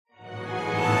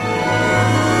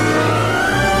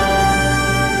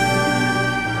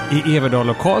i Everdahl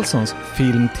och Karlssons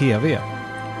Film TV.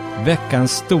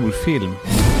 Veckans storfilm.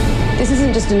 This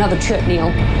isn't just another trip,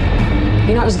 Neil.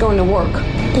 You're not just going to work.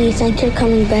 Do you think you're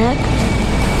coming back?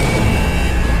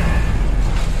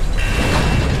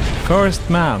 First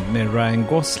Man med Ryan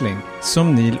Gosling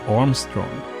som Neil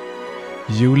Armstrong.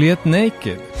 Juliet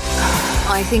Naked.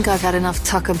 I think I've had enough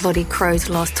Tucker Bloody Crow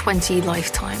to last 20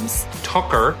 lifetimes.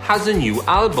 Tucker has a new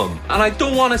album, and I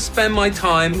don't want to spend my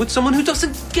time with someone who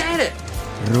doesn't get it.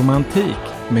 Romantik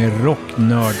med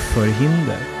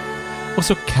rocknördförhinder. Och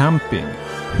så camping.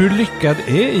 Hur lyckad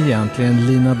är egentligen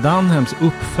Lina Dunhams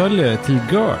uppföljare till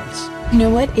Girls? You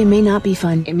know what? It may not be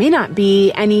fun. It may not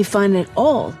be any fun at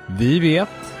all. Vi vet.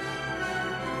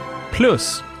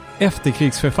 Plus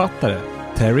efterkrigsförfattare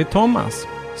Terry Thomas,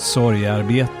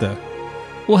 sorgarbete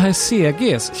och herr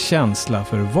CGs känsla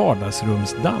för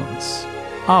vardagsrumsdans.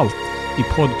 Allt i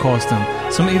podcasten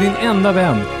som är din enda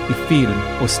vän i film-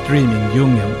 och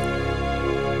streamingdjungeln.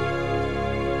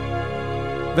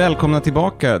 Välkomna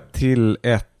tillbaka till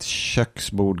ett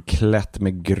köksbord klätt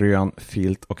med grön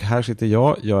filt. Och här sitter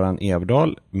jag, Göran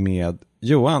Everdahl, med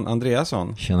Johan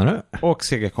Andreasson. Känner du? Och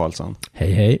CG Karlsson.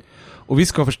 Hej hej. Och vi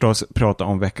ska förstås prata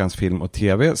om veckans film och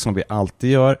tv som vi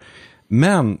alltid gör.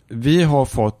 Men vi har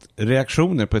fått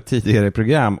reaktioner på ett tidigare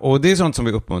program. Och det är sånt som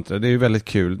vi uppmuntrar. Det är ju väldigt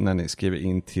kul när ni skriver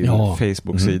in till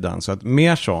Facebook-sidan. Så att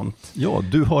mer sånt. Ja,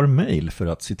 du har mejl för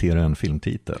att citera en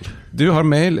filmtitel. Du har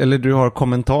mejl eller du har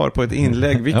kommentar på ett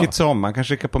inlägg. Vilket som. Man kan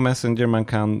skicka på Messenger. Man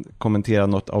kan kommentera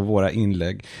något av våra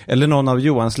inlägg. Eller någon av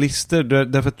Johans listor.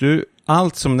 Därför att du...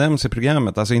 Allt som nämns i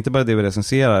programmet, alltså inte bara det vi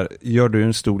recenserar, gör du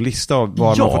en stor lista av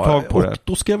var man får tag på det.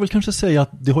 Då ska jag väl kanske säga att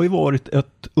det har ju varit ett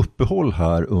uppehåll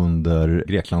här under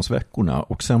Greklandsveckorna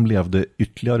och sen blev det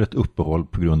ytterligare ett uppehåll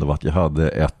på grund av att jag hade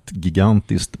ett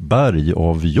gigantiskt berg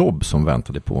av jobb som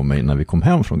väntade på mig när vi kom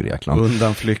hem från Grekland.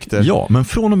 Undanflykter. Ja, men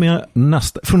från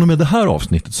och med det här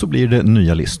avsnittet så blir det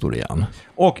nya listor igen.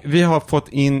 Och vi har fått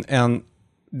in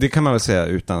det kan man väl säga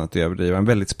utan att överdriva, en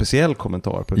väldigt speciell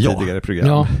kommentar på ett tidigare program.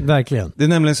 Ja, verkligen. Det är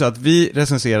nämligen så att vi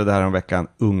recenserade här om veckan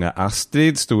Unga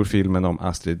Astrid, storfilmen om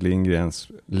Astrid Lindgrens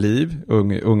liv,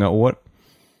 unga år.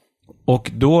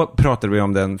 Och då pratade vi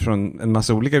om den från en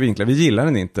massa olika vinklar. Vi gillar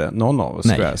den inte, någon av oss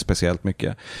tror jag, speciellt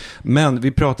mycket. Men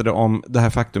vi pratade om det här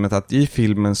faktumet att i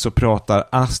filmen så pratar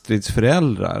Astrids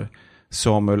föräldrar,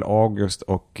 Samuel August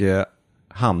och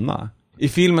Hanna. I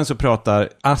filmen så pratar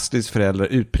Astrids föräldrar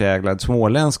utpräglad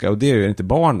småländska och det gör ju inte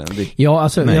barnen. Ja,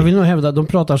 alltså jag vill nog hävda att de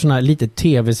pratar såna här lite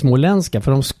tv-småländska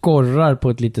för de skorrar på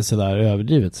ett lite sådär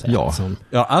överdrivet sätt. Ja,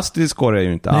 ja Astrid skorrar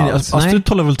ju inte alls. Astrid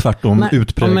talar väl tvärtom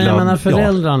utpräglad. Men jag menar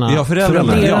föräldrarna. Ja,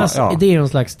 föräldrarna. Det är en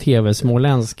slags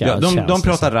tv-småländska. Ja, de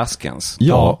pratar raskens.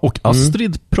 Ja, och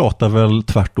Astrid pratar väl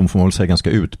tvärtom får man väl säga ganska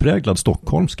utpräglad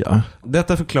stockholmska.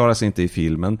 Detta förklaras inte i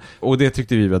filmen och det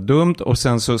tyckte vi var dumt och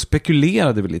sen så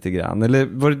spekulerade vi lite grann. Eller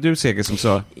var det du, Seger, som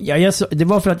sa? Ja, det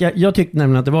var för att jag tyckte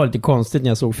nämligen att det var lite konstigt när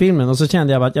jag såg filmen. Och så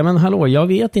kände jag att, ja men hallå, jag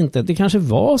vet inte. Det kanske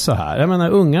var så här. Jag menar,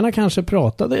 ungarna kanske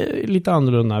pratade lite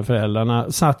annorlunda än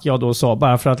föräldrarna. Satt jag då och sa,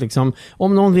 bara för att liksom,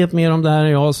 om någon vet mer om det här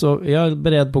än jag så är jag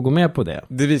beredd på att gå med på det.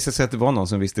 Det visade sig att det var någon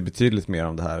som visste betydligt mer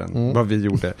om det här än vad vi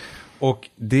gjorde. Och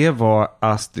det var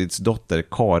Astrids dotter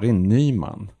Karin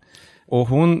Nyman. Och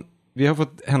vi har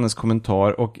fått hennes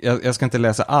kommentar och jag ska inte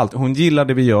läsa allt. Hon gillar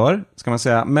det vi gör, ska man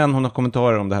säga, men hon har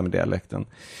kommentarer om det här med dialekten.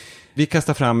 Vi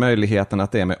kastar fram möjligheten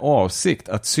att det är med avsikt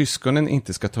att syskonen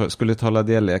inte skulle tala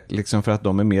dialekt liksom för att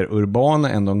de är mer urbana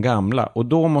än de gamla. Och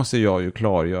då måste jag ju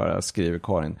klargöra, skriver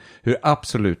Karin, hur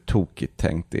absolut tokigt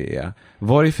tänkt det är.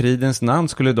 Var i fridens namn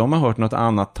skulle de ha hört något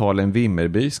annat tal än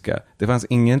vimmerbyska? Det fanns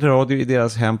ingen radio i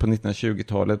deras hem på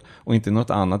 1920-talet och inte något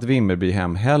annat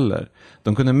Vimmerbyhem heller.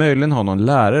 De kunde möjligen ha någon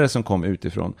lärare som kom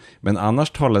utifrån, men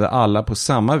annars talade alla på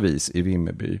samma vis i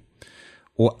Vimmerby.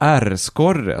 Och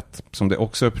R-skorret, som det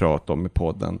också är prat om i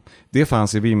podden, det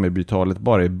fanns i Vimmerbytalet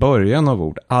bara i början av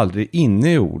ord, aldrig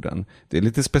inne i orden. Det är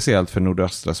lite speciellt för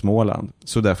nordöstra Småland.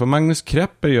 Så där får Magnus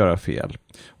Krepper göra fel.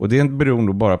 Och det beror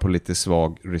nog bara på lite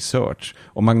svag research.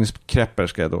 Och Magnus Krepper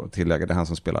ska jag då tillägga, det är han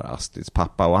som spelar Astrids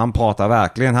pappa. Och han pratar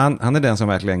verkligen, han är den som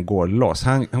verkligen går loss.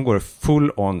 Han går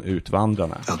full on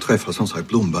utvandrarna. Jag träffade som sagt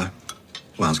Blomberg.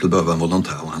 Och han skulle behöva en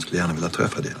volontär och han skulle gärna vilja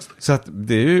träffa det. Så att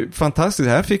det är ju fantastiskt.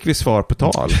 Här fick vi svar på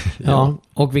tal. Ja,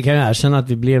 och vi kan ju erkänna att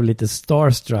vi blev lite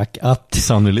starstruck att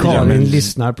sannolikt. Karin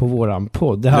lyssnar på våran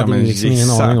podd. Det hade vi liksom ingen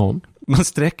aning om. Man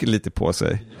sträcker lite på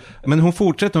sig. Men hon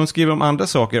fortsätter, hon skriver om andra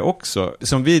saker också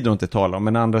som vi då inte talar om,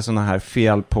 men andra sådana här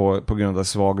fel på grund av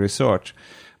svag research.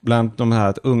 Bland de här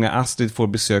att unga Astrid får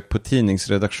besök på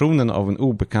tidningsredaktionen av en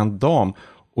obekant dam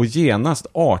och genast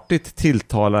artigt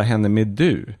tilltalar henne med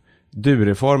du.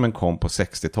 Du-reformen kom på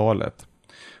 60-talet.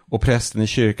 Och prästen i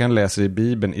kyrkan läser i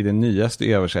Bibeln i den nyaste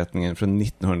översättningen från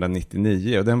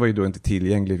 1999. Och den var ju då inte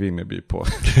tillgänglig i Vimmerby på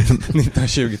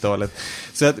 1920-talet.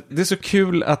 Så att det är så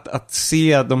kul att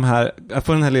se de här, att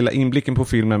få den här lilla inblicken på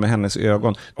filmen med hennes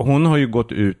ögon. Och hon har ju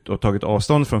gått ut och tagit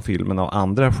avstånd från filmen av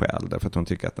andra skäl. Därför att hon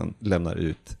tycker att den lämnar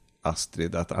ut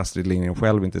Astrid. Att Astrid Lindgren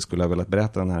själv inte skulle ha velat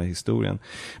berätta den här historien.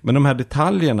 Men de här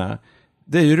detaljerna,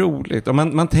 det är ju roligt. Och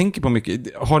man tänker på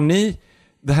mycket. Har ni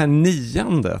det här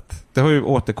niandet? Det har ju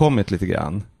återkommit lite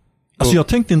grann. Alltså jag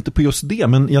tänkte inte på just det,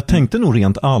 men jag tänkte nog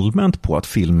rent allmänt på att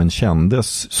filmen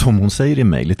kändes, som hon säger i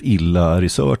mejlet, illa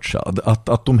researchad.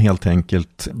 Att de helt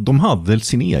enkelt, de hade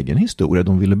sin egen historia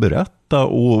de ville berätta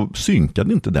och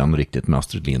synkade inte den riktigt med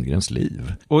Astrid Lindgrens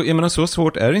liv. Och jag menar, så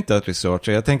svårt är det inte att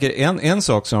researcha. Jag tänker en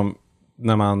sak som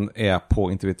när man är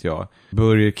på, inte vet jag,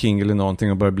 Burger King eller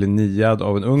någonting och börjar bli niad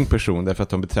av en ung person därför att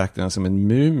de betraktar den som en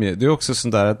mumie. Det är också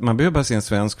sånt där att man behöver bara se en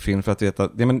svensk film för att veta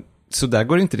att så där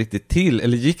går det inte riktigt till,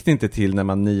 eller gick det inte till när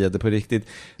man niade på riktigt.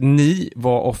 Ni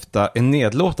var ofta en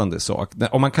nedlåtande sak.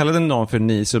 Om man kallade någon för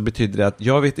ni så betyder det att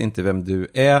jag vet inte vem du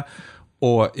är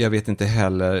och jag vet inte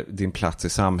heller din plats i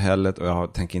samhället och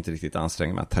jag tänker inte riktigt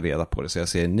anstränga mig att ta reda på det, så jag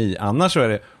säger ni. Annars så är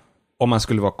det, om man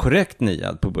skulle vara korrekt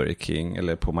niad på Burger King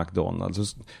eller på McDonald's,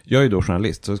 så, jag är ju då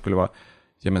journalist, så skulle det vara,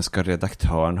 ja men ska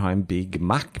redaktören ha en Big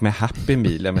Mac med Happy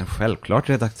Meal? Ja men självklart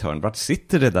redaktören. Vart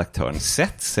sitter redaktören?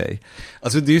 Sätt sig.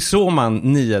 Alltså det är ju så man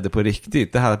niade på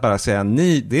riktigt. Det här att bara säga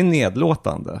ni, det är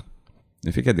nedlåtande.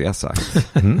 Nu fick jag det sagt.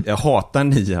 Jag hatar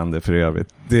niande för övrigt.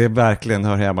 Det verkligen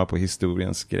hör hemma på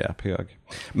historiens skräphög.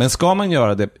 Men ska man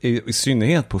göra det i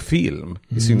synnerhet på film,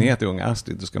 i synnerhet i Unga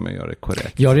Astrid, då ska man göra det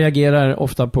korrekt. Jag reagerar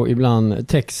ofta på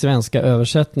ibland svenska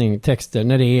översättning, texter,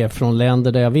 när det är från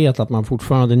länder där jag vet att man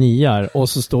fortfarande niar och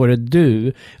så står det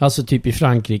du, alltså typ i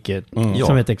Frankrike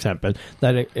som ett exempel,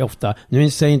 där det är ofta, nu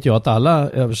säger inte jag att alla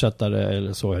översättare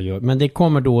eller så jag gör, men det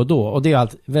kommer då och då och det är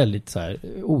allt väldigt så här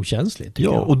okänsligt.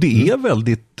 Ja, och det är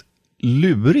väldigt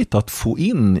lurigt att få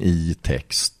in i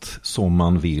text som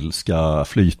man vill ska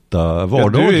flyta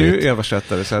vardagligt. Ja, du är ju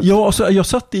översättare. Så att... Ja, alltså, jag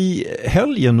satt i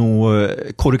helgen och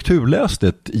korrekturläste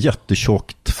ett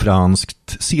jättetjockt franskt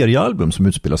seriealbum som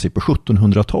utspelar sig på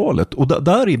 1700-talet. Och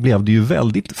där blev det ju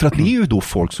väldigt, för att det är ju då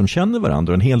folk som känner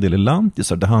varandra, en hel del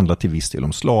lantisar. Det handlar till viss del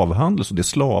om slavhandel, så det är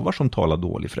slavar som talar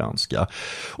dålig franska.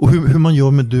 Och hur man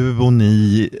gör med du och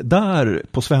ni där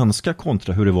på svenska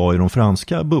kontra hur det var i de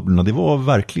franska bubblorna, det var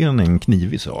verkligen en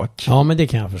knivig sak. Ja, men det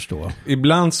kan jag förstå.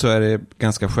 Ibland så är det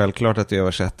ganska självklart att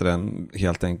översättaren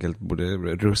helt enkelt borde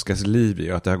ruskas liv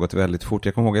i och att det har gått väldigt fort.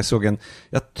 Jag kommer ihåg,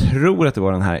 jag tror att det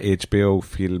var den här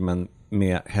HBO-filmen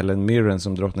med Helen Mirren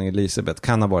som drottning Elizabeth,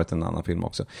 kan ha varit en annan film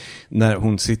också, när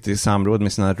hon sitter i samråd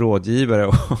med sina rådgivare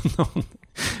och någon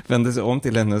vänder sig om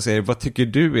till henne och säger, vad tycker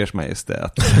du, ers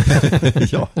majestät?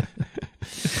 Ja.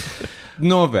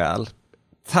 Nåväl.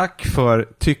 Tack för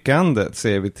tyckandet,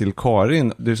 säger vi till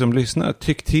Karin. Du som lyssnar,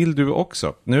 tyck till du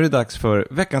också. Nu är det dags för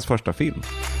veckans första film.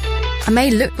 I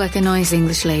may look like a nice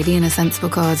English lady in a sensible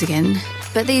cardigan,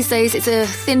 but these days it's a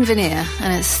thin veneer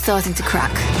and it's starting to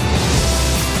crack.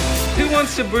 Who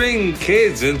wants to bring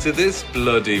kids into this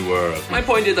bloody world? My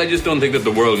point is, I just don't think that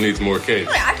the world needs more kids.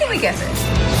 I think we get it.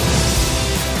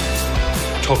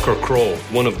 Tucker Crowe,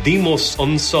 one of the most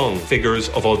unsung figures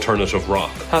of alternative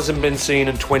rock. Hasn't been seen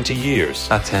in 20 years.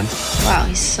 That's him. Wow,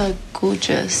 he's so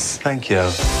gorgeous. Thank you.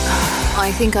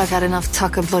 I think I've had enough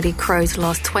Tucker bloody Crowe to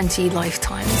last 20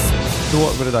 lifetimes. Då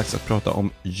var det dags att prata om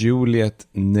Juliet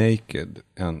Naked,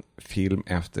 en film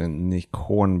efter en Nick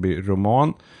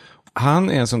Hornby-roman. Han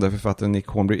är en sån där författare, Nick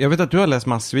Hornby. Jag vet att du har läst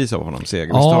massvis av honom, Seger.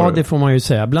 Ja, det får man ju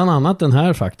säga. Bland annat den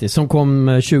här faktiskt, som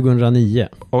kom 2009.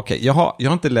 Okej, jag har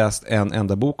inte läst en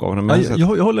enda bok av honom. Men jag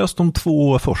har läst de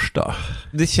 2 första.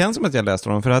 Det känns som att jag läst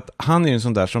honom, för att han är ju en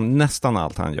sån där som nästan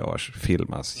allt han gör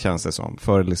filmas, känns det som,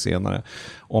 förr eller senare.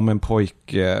 Om en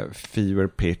pojke, Fever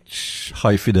Pitch,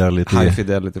 High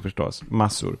Fidelity förstås,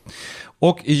 massor.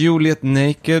 Och i Juliet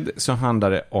Naked så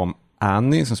handlar det om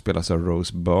Annie som spelas av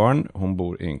Rose Byrne. Hon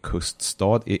bor i en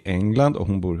kuststad i England och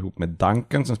hon bor ihop med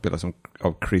Duncan som spelas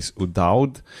av Chris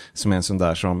O'Dowd, som är en sån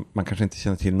där som man kanske inte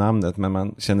känner till namnet, men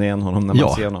man känner igen honom när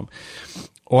man ser honom.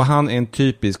 Och han är en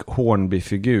typisk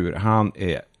Hornby-figur. Han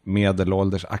är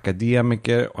medelålders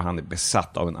akademiker och han är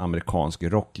besatt av en amerikansk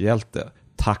rockhjälte,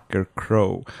 Tucker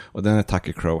Crowe. Och den är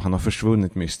Tucker Crowe. Han har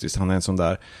försvunnit mystiskt. Han är en sån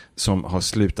där som har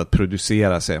slutat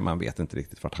producera sig. Man vet inte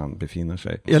riktigt vart han befinner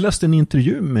sig. Jag läste en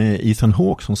intervju med Ethan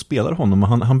Hawke som spelar honom. Och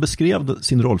han beskrev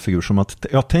sin rollfigur som att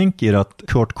jag tänker att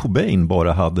Kurt Cobain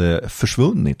bara hade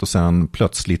försvunnit och sen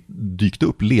plötsligt dykt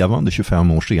upp levande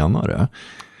 25 år senare.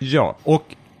 Ja,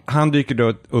 och Han dyker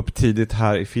då upp tidigt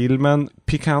här i filmen,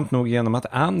 pikant nog genom att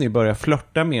Annie börjar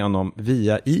flirta med honom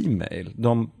via e-mail.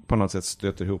 De på något sätt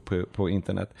stöter ihop på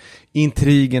internet.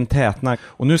 Intrigen tätnar.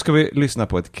 Och nu ska vi lyssna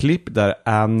på ett klipp där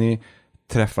Annie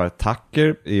träffar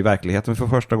Tucker i verkligheten för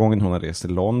första gången. Hon har rest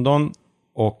till London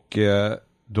och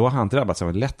då har han drabbats av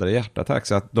en lättare hjärtattack,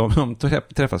 så att de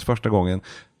träffas första gången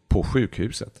på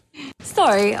sjukhuset.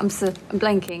 Sorry, I'm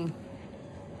blanking.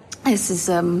 This is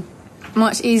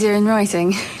much easier in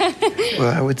writing.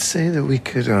 Well, I would say that we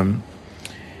could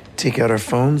take out our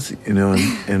phones, you know,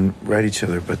 and write each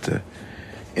other, but the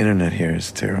internet here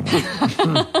is terrible.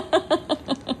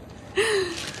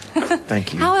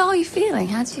 Thank you. How are you feeling?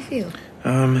 How do you feel?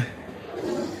 I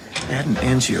had an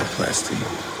angioplasty.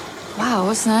 Wow,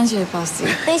 what's an angioplasty?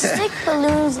 They stick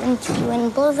balloons into you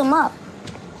and blow them up.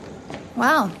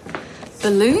 Wow.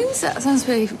 Balloons? That sounds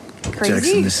pretty crazy.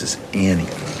 Jackson, this is Annie.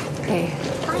 Okay.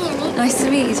 Hi, Annie. Nice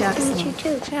to meet you, Jackson. Nice to meet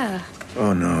you too. Yeah.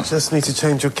 Oh, no. Just need to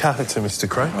change your catheter, Mr.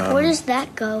 Craig. Where does that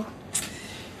go?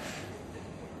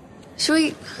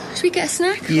 Should we get a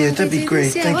snack? Yeah, that'd be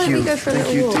great. Yeah, Thank why don't you. we go for a Thank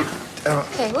little you.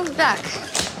 walk? Okay, we'll be back.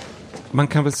 Man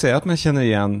kan väl säga att man känner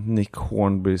igen Nick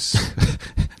Hornbys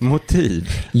motiv.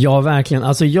 Ja, verkligen.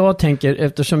 Alltså jag tänker,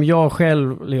 eftersom jag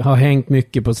själv har hängt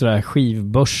mycket på sådär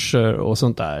skivbörser och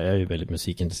sånt där, jag är ju väldigt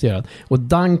musikintresserad. Och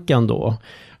Duncan då,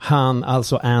 han,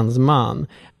 alltså Anns man,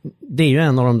 det är ju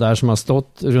en av de där som har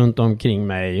stått runt omkring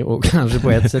mig och kanske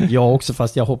på ett sätt jag också,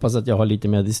 fast jag hoppas att jag har lite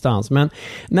mer distans. Men,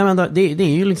 det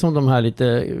är ju liksom de här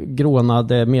lite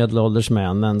grånade medelålders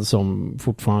männen som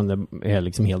fortfarande är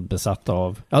liksom helt besatta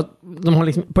av, ja, de har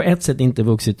liksom på ett sätt inte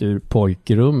vuxit ur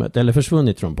pojkrummet eller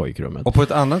försvunnit från pojkrummet. Och på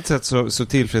ett annat sätt så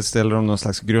tillfredsställer de någon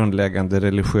slags grundläggande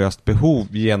religiöst behov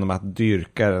genom att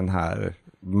dyrka den här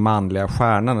manliga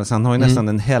stjärnan. Så han har ju nästan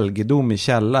en helgedom i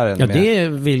källaren. Ja, det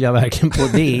vill jag verkligen på.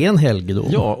 Det är en helgedom.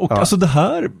 Ja, och alltså det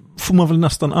här får man väl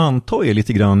nästan anta är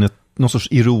lite grann någon sorts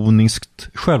ironiskt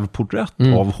självporträtt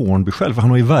av Hornby själv. För han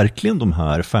har ju verkligen de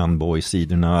här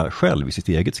fanboy-sidorna själv i sitt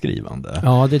eget skrivande.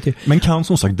 Ja, men kan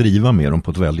som sagt driva med dem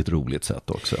på ett väldigt roligt sätt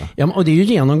också. Ja, och det är ju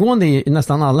genomgående i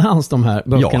nästan alla hans de här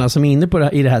böckerna som är inne på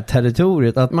i det här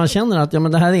territoriet. Att man känner att ja,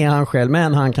 men det här är han själv,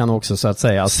 men han kan också så att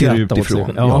säga se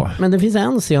utifrån. Ja. Men det finns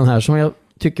en scen här som jag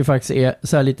tycker faktiskt är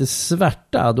så här lite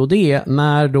svärtad. Och det är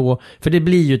när då, för det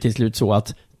blir ju till slut så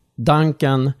att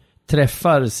Duncan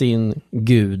träffar sin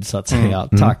gud så att säga,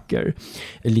 Tucker,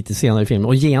 lite senare i filmen,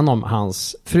 och genom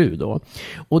hans fru då.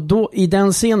 Och då i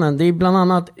den scenen, det är bland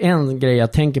annat en grej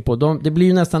jag tänker på, det blir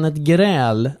ju nästan ett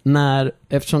gräl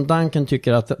eftersom Duncan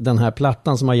tycker att den här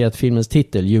plattan som har gett filmens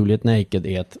titel, Juliet Naked,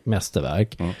 är ett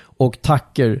mästerverk, och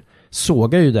Tucker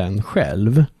sågar ju den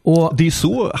själv. Och det är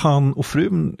så han och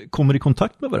frun kommer i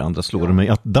kontakt med varandra, slår det mig.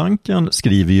 Att Duncan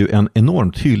skriver ju en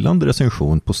enormt hyllande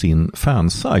recension på sin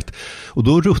fansajt. Och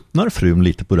då ruttnar frun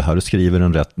lite på det här och skriver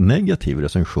en rätt negativ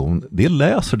recension. Det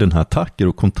läser den här Tucker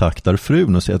och kontaktar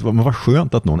frun och säger att vad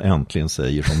skönt att någon äntligen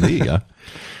säger som det är.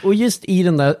 Och just i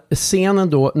den där scenen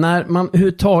då, när man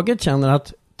överhuvudtaget känner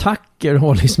att Tucker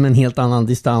har liksom en helt annan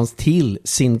distans till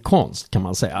sin konst, kan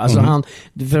man säga. Alltså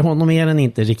för honom är den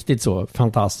inte riktigt så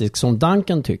fantastisk som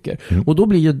Duncan tycker. Och då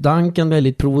blir ju Duncan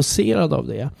väldigt provocerad av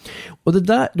det. Och det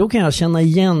där, då kan jag känna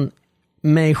igen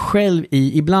mig själv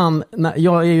ibland,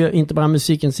 jag är ju inte bara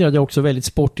musikintresserad, jag är också väldigt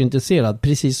sportintresserad,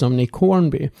 precis som Nick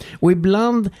Hornby. Och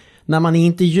ibland när man i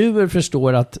intervjuer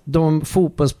förstår att de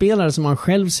fotbollsspelare som man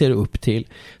själv ser upp till,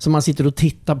 som man sitter och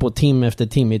tittar på timme efter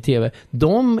timme i tv,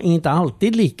 de är inte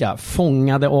alltid lika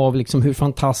fångade av liksom hur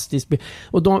fantastiskt,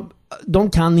 och de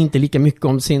kan inte lika mycket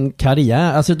om sin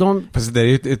karriär. Alltså Fast det är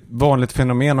ju ett vanligt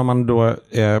fenomen om man då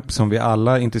är, som vi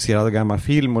alla, intresserade av gammal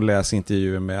film och läser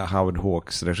intervjuer med Howard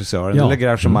Hawks, regissören, eller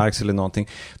Groucho Marx eller någonting.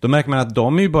 Då märker man att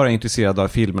de är ju bara intresserade av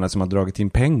filmerna som har dragit in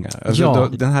pengar. Alltså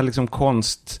den här liksom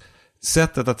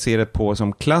sättet att se det på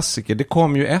som klassiker, det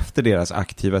kom ju efter deras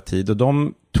aktiva tid och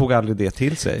de tog aldrig det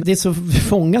till sig. Det så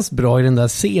fångas bra i den där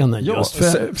scenen just.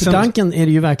 För Duncan är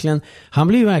det ju verkligen, han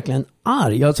blir ju verkligen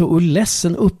arg, alltså, och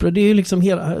ledsen, upprörd. Det är ju liksom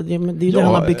hela, det är det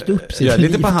han har byggt upp sitt liv.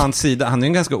 Lite på hans sida. Han är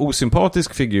en ganska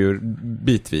osympatisk figur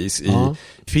bitvis i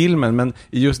filmen, men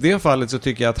i just det fallet så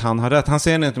tycker jag att han har rätt. Han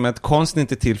säger inte att konsten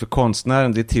inte är till för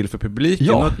konstnären, det är till för publiken.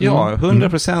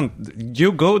 100%.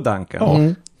 You go,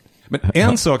 Duncan. Men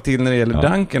en sak till när det gäller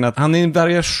Duncan, att han är en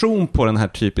variation på den här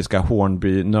typiska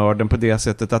Hornby-nörden på det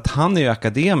sättet att han är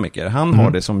akademiker. Han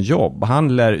har det som jobb.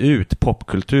 Han lär ut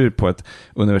popkultur på ett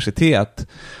universitet.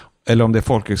 Eller om det är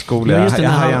folkhögskola. Ja,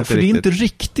 det är inte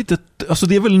riktigt ett alltså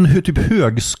det är väl en typ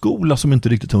högskola som inte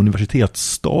riktigt har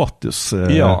universitetsstatus.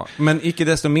 Ja, men icke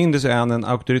desto mindre så är han en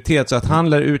auktoritet, så att han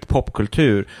lär ut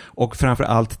popkultur och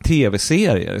framförallt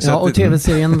tv-serier. Så ja, och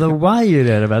tv-serien The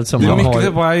Wire är det väl som det är man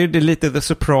mycket har. The Wire, det är lite The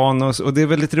Sopranos, och det är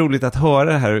väldigt roligt att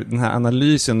höra den här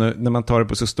analysen när man tar det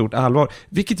på så stort allvar,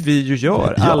 vilket vi ju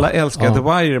gör. Ja. Alla älskar The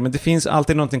Wire, men det finns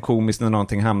alltid någonting komiskt när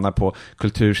någonting hamnar på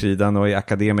kultursidan och i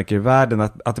akademikervärlden,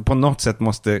 att det på något sätt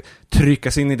måste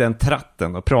tryckas in i den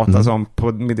tratten och pratas om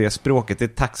med det språket. Det är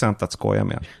tacksamt att skoja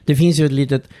med. Det finns ju ett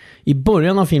litet, i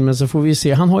början av filmen så får vi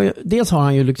se, dels har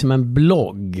han ju liksom en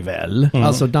blogg väl,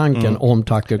 alltså Duncan om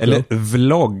Tucker Club. Eller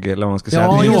vlogg, eller vad man ska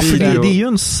säga. Ja, för det är ju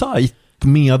en sajt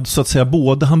med så att säga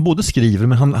han både skriver,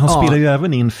 men han spelar ju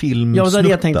även in film. Ja, det är det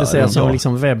jag tänkte säga, som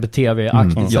liksom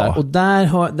webb-tv-aktigt. Ja. Och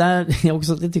där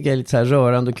också, det tycker jag är lite så här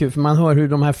rörande och kul, för man hör hur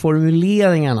de här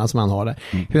formuleringarna som han har där,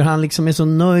 hur han liksom är så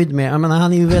nöjd med, jag menar,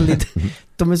 han är ju väldigt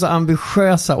de är så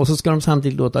ambitiösa, och så ska de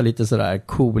samtidigt låta lite sådär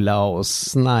coola och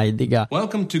snajdiga.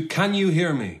 Welcome to Can You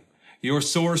Hear Me? Your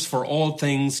source for all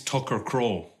things Tucker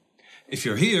Crowe. If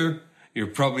you're here,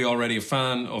 you're probably already a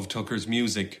fan of Tucker's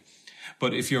music.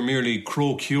 But if you're merely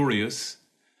Crowe curious,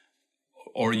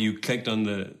 or you clicked on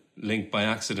the link by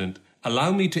accident,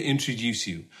 allow me to introduce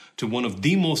you to one of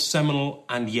the most seminal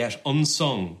and yet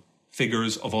unsung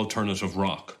figures of alternative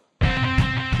rock.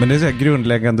 Men det är så här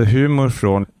grundläggande humor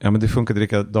från, men det funkade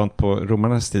likadant på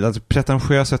romarnas tid. Alltså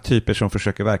pretentiösa typer som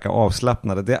försöker verka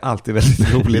avslappnade. Det är alltid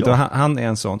väldigt roligt. Och han är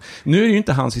en sån. Nu är det ju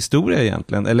inte hans historia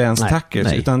egentligen, eller ens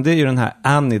Tuckers, utan det är ju den här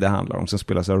Annie det handlar om, som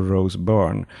spelas av Rose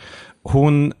Byrne.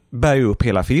 Hon bär ju upp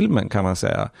hela filmen, kan man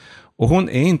säga. Och hon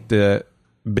är inte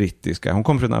brittiska. Hon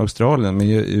kommer från Australien.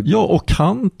 Men ja, och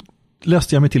han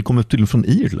läste jag mig till kommer tydligen från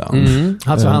Irland.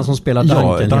 Alltså han som spelar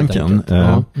Duncan.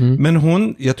 Ja,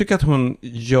 Men jag tycker att hon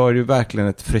gör ju verkligen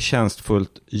ett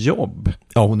förtjänstfullt jobb.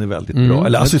 Ja, hon är väldigt bra.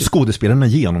 Eller alltså skådespelarna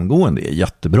genomgående är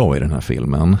jättebra i den här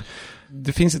filmen.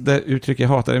 Det finns ett uttryck jag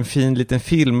hatar, en fin liten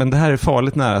film, men det här är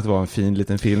farligt nära att vara en fin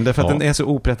liten film, därför att den är så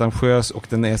opretentiös och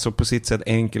den är så på sitt sätt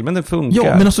enkel, men den funkar.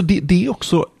 Ja, men alltså det är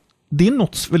också, det är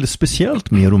något väldigt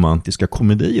speciellt med romantiska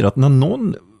komedier, att när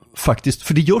någon faktiskt,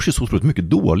 för det görs ju så otroligt mycket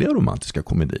dåliga romantiska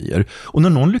komedier, och när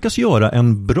någon lyckas göra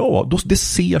en bra, det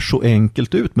ser så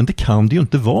enkelt ut, men det kan det ju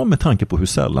inte vara med tanke på hur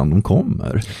sällan de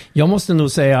kommer. Jag måste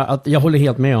nog säga att jag håller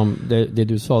helt med om det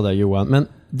du sa där, Johan, men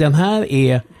den här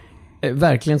är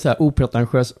verkligen så här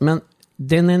opretentiös, men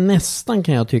den är nästan,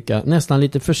 kan jag tycka, nästan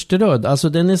lite förströdd. Alltså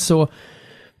den är så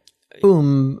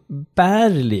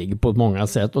umbärlig på många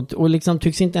sätt, och liksom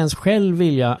tycks inte ens själv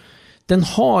vilja, den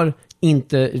har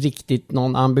inte riktigt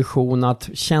någon ambition att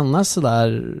känna så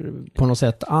där på något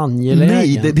sätt angelägen.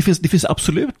 Nej, det finns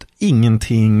absolut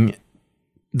ingenting,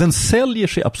 den säljer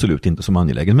sig absolut inte som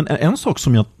angelägen, men en sak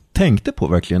som jag tänkte på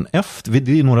verkligen efter,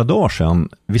 det är några dagar sedan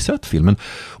vi sett filmen,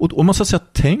 och om man så att säga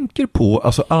tänker på,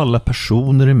 alltså alla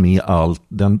personer är med, allt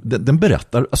den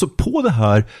berättar, alltså på det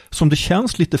här som det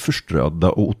känns lite förströdda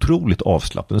och otroligt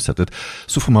avslappnade sättet,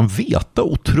 så får man veta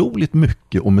otroligt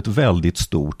mycket om ett väldigt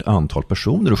stort antal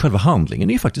personer, och själva handlingen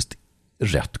är ju faktiskt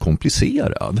rätt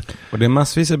komplicerad. Och det är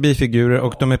massvis av bifigurer,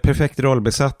 och de är perfekt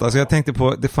rollbesatta. Alltså jag tänkte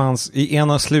på, det fanns i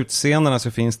en av slutscenerna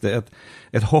så finns det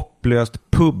ett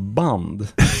hopplöst pubband.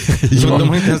 Ja. De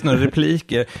har inte ens några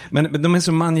repliker, men de är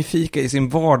så magnifika i sin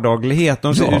vardaglighet.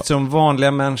 De ser ut som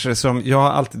vanliga människor som jag har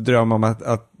alltid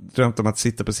drömt om att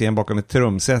sitta på scen bakom ett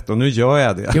trumset, och nu gör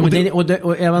jag det. Jo, men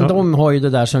och även de har ju det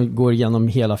där som går igenom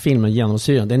hela filmen,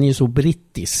 genomsyran. Den är ju så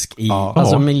brittisk i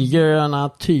alltså miljöerna,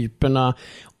 typerna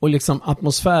och liksom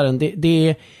atmosfären. Det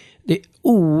är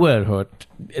oerhört,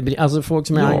 alltså folk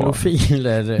som är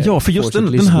anglofiler. Ja, för just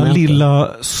den här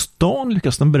lilla stan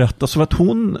lyckas den berätta, så att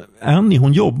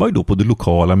Annie jobbar ju då på det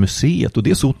lokala museet, och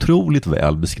det är så otroligt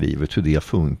väl beskrivet hur det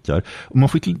funkar. Och man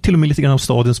får till och med lite grann av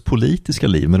stadens politiska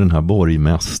liv med den här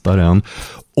borgmästaren,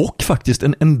 och faktiskt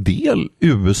en del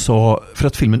USA, för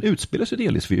att filmen utspelar sig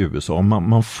delvis vid USA.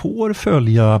 Man får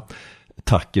följa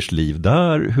Tuckers liv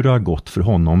där, hur det har gått för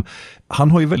honom.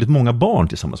 Han har ju väldigt många barn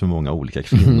tillsammans med många olika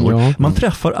kvinnor. Man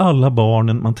träffar alla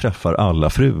barnen, man träffar alla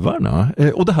fruarna.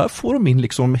 Och det här får de in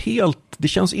liksom helt, det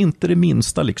känns inte det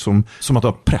minsta liksom som att de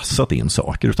har pressat in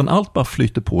saker, utan allt bara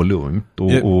flyter på lugnt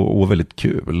och väldigt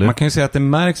kul. Man kan ju säga att det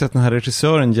märks att den här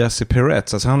regissören Jesse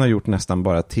Peretz, alltså han har gjort nästan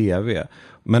bara tv.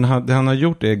 Men det han har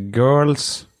gjort är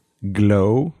Girls,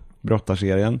 Glow,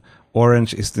 brottarserien,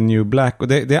 Orange is the New Black. Och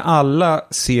det är alla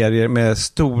serier med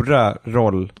stora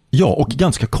roll. Ja, och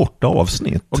ganska korta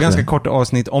avsnitt. Och ganska korta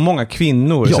avsnitt om många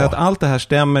kvinnor. Ja. Så att allt det här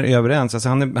stämmer överens. Alltså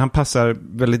han passar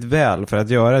väldigt väl för att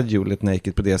göra Juliet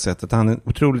Naked på det sättet. Han är en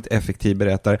otroligt effektiv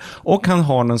berättare. Och han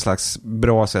har någon slags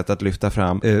bra sätt att lyfta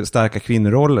fram starka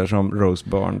kvinnoroller som Rose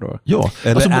Byrne då. Ja,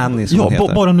 eller alltså, Annie som hon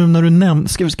heter. Bara nu när du nämner,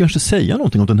 ska vi kanske säga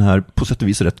någonting om den här på sätt och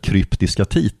vis rätt kryptiska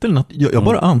titeln. Att jag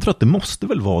bara antar att det måste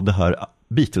väl vara det här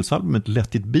Beatles-albumet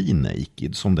Let It Be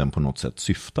Naked som den på något sätt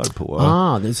syftar på.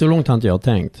 Det är så långt har inte jag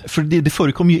tänkt. För det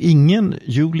förekommer ju ingen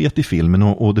Juliet i filmen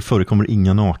och det förekommer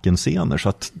inga nakenscener, så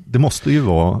att det måste ju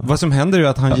vara... Vad som händer är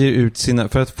att han ger ut sina,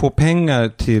 för att få pengar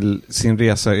till sin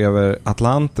resa över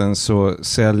Atlanten så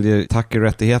säljer Tucker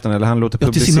rättigheterna, eller han låter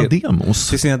publicera... till sina demos.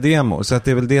 Till sina demos, så att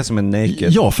det är väl det som är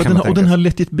Naked. Ja, för den här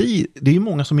Let It Be, det är ju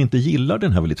många som inte gillar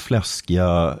den här väldigt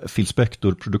fläskiga Phil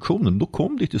Spector-produktionen. Då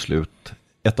kom det till slut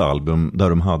ett album där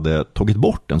de hade tagit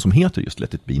bort den som heter just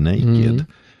Let It Be Naked.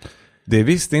 Det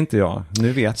visste inte jag.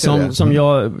 Nu vet jag det. Som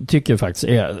jag tycker faktiskt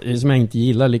är, som jag inte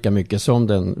gillar lika mycket som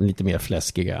den lite mer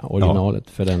fläskiga originalet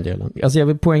för den delen. Alltså jag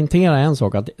vill poängtera en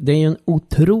sak, att det är en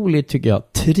otroligt, tycker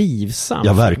jag, trivsam.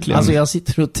 Ja, verkligen. Alltså jag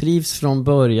sitter och trivs från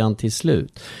början till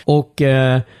slut. Och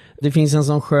det finns en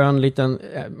sån skön liten,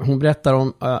 hon berättar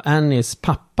om Annies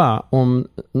pappa, om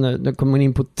när de kommer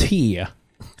in på te.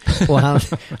 Och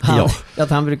att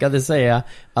han brukade säga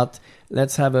att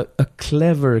let's have a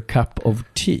clever cup of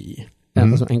tea.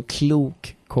 Alltså en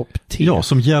klok kopp te. Ja,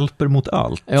 som hjälper mot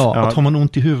allt. Ja. Att har man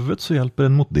ont i huvudet så hjälper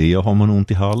den mot det, och har man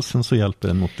ont i halsen så hjälper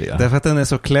den mot det. Därför att den är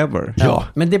så clever. Ja.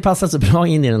 Men det passar så bra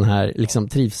in i den här liksom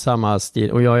trivsamma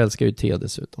stil, och jag älskar ju te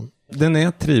dessutom. Den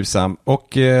är trivsam.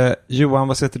 Och Johan,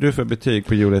 vad sätter du för betyg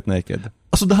på Juliet Naked?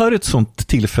 Alltså det här är ett sånt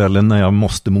tillfälle när jag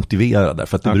måste motivera,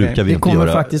 därför att det brukar vi inte göra. Det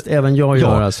kommer faktiskt även jag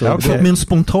göra. Så min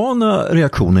spontana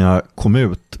reaktion när jag kom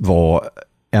ut var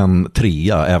en 3,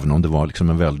 även om det var liksom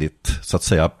en väldigt, så att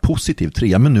säga, positiv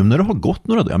 3. Men nu när det har gått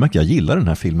några dagar, jag gillar den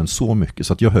här filmen så mycket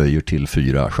så att jag höjer till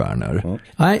 4 stjärnor.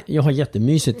 Nej, jag har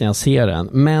jättemysigt när jag ser den.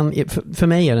 Men för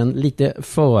mig är den lite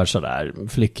för sådär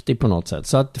flyktig på något sätt.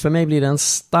 Så att för mig blir det en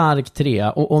stark 3.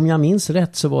 Och om jag minns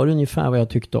rätt så var det ungefär vad jag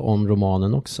tyckte om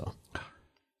romanen också.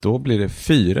 Då blir det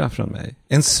 4 från mig.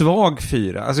 En svag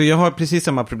 4. Alltså jag har precis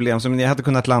samma problem som jag hade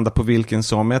kunnat landa på vilken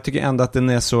som. Men jag tycker ändå att den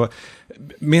är så,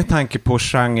 med tanke på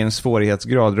genrens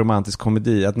svårighetsgrad, romantisk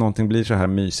komedi, att någonting blir så här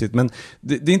mysigt. Men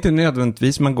det är inte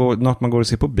nödvändigtvis något man går och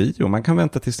ser på bio. Man kan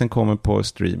vänta tills den kommer på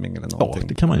streaming eller någonting. Ja,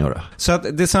 det kan man göra. Så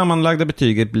att det sammanlagda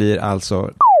betyget blir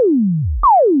alltså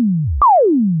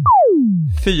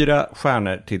 4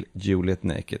 stjärnor till Juliet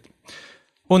Naked.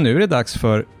 Och nu är det dags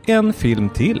för en film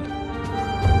till.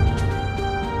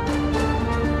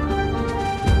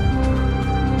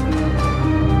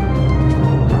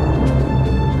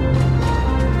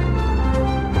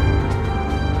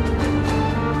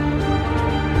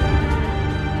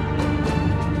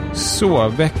 Så,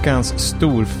 veckans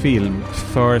storfilm,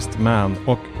 First Man.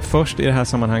 Och först i det här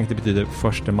sammanhanget, det betyder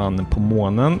första mannen på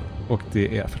månen. Och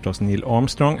det är förstås Neil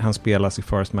Armstrong. Han spelas i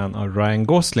First Man av Ryan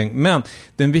Gosling. Men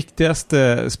den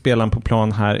viktigaste spelaren på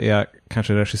plan här är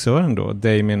kanske regissören då,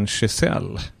 Damien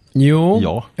Chazelle.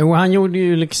 Jo, han gjorde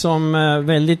ju liksom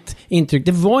väldigt intryck.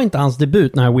 Det var inte hans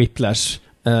debut, den här Whiplash.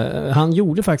 Han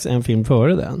gjorde faktiskt en film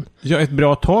före den. Ja, ett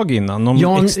bra tag innan.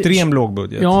 Någon extrem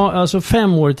lågbudget. Ja, alltså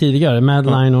 5 år tidigare.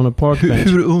 Madeline on a Park Bench.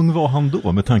 Hur ung var han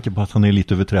då, med tanke på att han är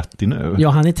lite över 30 nu? Ja,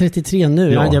 han är 33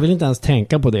 nu. Ja. Jag vill inte ens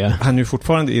tänka på det. Han är ju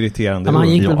fortfarande irriterande. Ja, han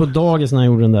gick väl på dagis när han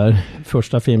gjorde den där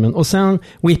första filmen. Och sen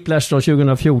Whiplash då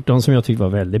 2014 som jag tyckte var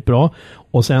väldigt bra.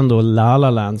 Och sen då La La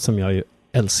Land som jag ju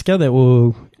älskade,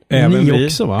 och även ni vi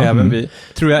också, va? Även vi.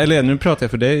 Tror jag, eller nu pratar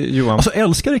jag för dig, Johan. Alltså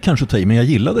älskar det kanske ta i, men jag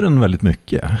gillade den väldigt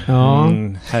mycket. Ja.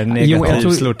 Här negativ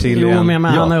slår till igen. Men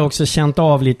han har ju också känt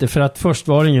av lite, för att först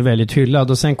var den ju väldigt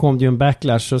hyllad och sen kom det ju en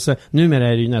backlash, och sen, numera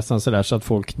är det ju nästan sådär så att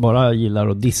folk bara gillar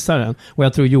och dissar den. Och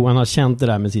jag tror Johan har känt det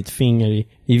där med sitt finger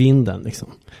i vinden liksom.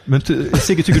 Men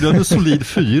Sigge, tycker du att en solid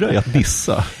 4 är att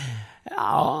dissa?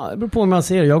 Ja, det beror på hur man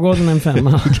ser. Jag gav den en 5.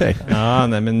 Okay. Ja,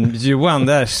 nej, men Johan,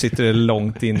 där sitter det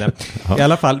långt inne. I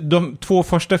alla fall, de 2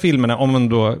 första filmerna, om man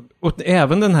då, och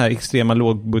även den här extrema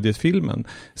lågbudgetfilmen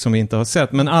som vi inte har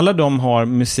sett, men alla de har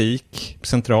musik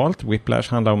centralt. Whiplash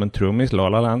handlar om en trummis, La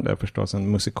La Land är förstås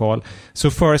en musikal. Så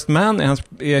First Man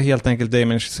är helt enkelt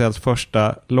Damien Chazelles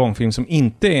första långfilm som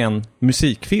inte är en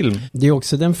musikfilm. Det är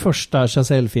också den första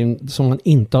Chazelle-film som han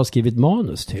inte har skrivit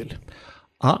manus till.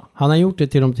 Han har gjort det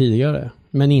till de tidigare,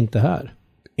 men inte här.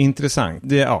 Intressant.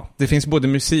 Det finns både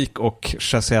musik och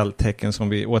Chazelle-tecken som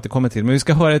vi återkommer till. Men vi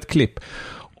ska höra ett klipp.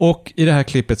 Och i det här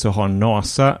klippet så har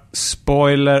NASA,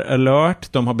 spoiler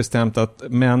alert, de har bestämt att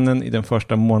männen i den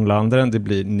första månlandaren, det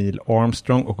blir Neil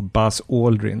Armstrong och Buzz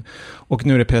Aldrin. Och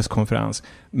nu är det presskonferens.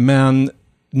 Men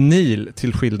Neil,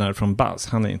 till skillnad från Buzz,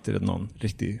 han är inte någon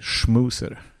riktig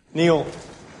schmooser. Neil,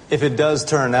 if it does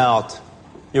turn out,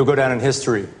 you'll go down in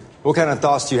history. What kind of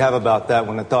thoughts do you have about that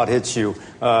when the thought hits you?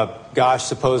 Gosh,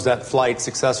 suppose that flight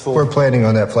successful? We're planning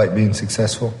on that flight being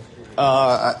successful.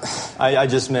 I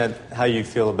just meant how you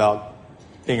feel about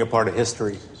being a part of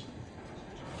history.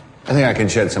 I think I can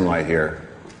shed some light here.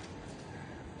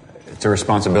 It's a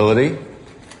responsibility,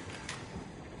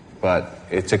 but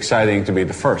it's exciting to be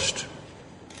the first.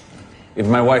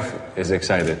 Even my wife is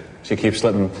excited. She keeps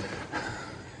slipping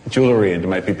jewelry into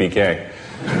my PPK.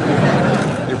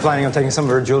 You're planning on taking some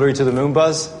of her jewelry to the moon,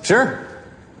 Buzz? Sure.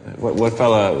 What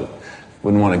fella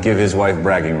wouldn't want to give his wife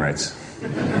bragging rights?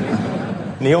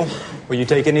 Neil, will you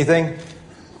take anything?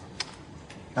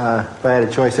 If I had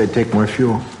a choice, I'd take more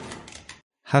fuel.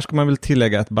 Här ska man väl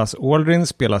tillägga att Buzz Aldrin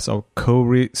spelas av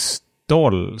Corey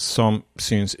Stoll som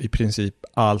syns i princip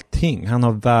allting. Han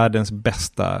har världens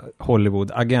bästa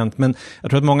Hollywood-agent, men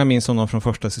jag tror att många minns honom från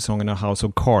första säsongen av House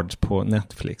of Cards på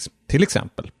Netflix, till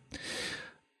exempel.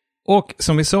 Och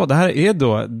som vi sa, det här är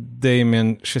då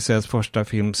Damien Chazelles första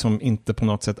film som inte på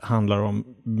något sätt handlar om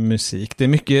musik. Det är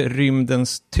mycket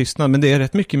rymdens tystnad, men det är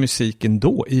rätt mycket musik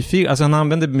ändå i film. Alltså han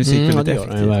använder musik väldigt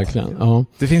effektivt. Verkligen. Ja.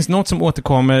 Det finns något som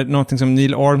återkommer, någonting som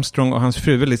Neil Armstrong och hans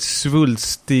fru, väldigt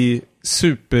svulstig,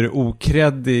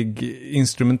 superokreddig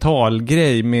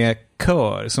instrumentalgrej med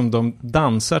kör som de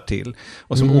dansar till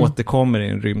och som återkommer i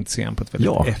en rymdscen på ett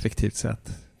väldigt effektivt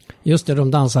sätt. Just det,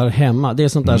 de dansar hemma. Det är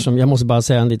sånt där som, jag måste bara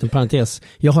säga en liten parentes.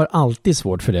 Jag har alltid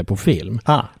svårt för det på film.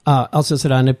 Alltså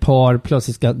sådär när par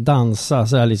plötsligt ska dansa,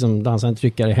 sådär liksom dansa en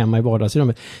tryckare hemma i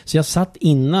vardagsrummet. Så jag satt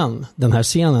innan den här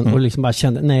scenen och liksom bara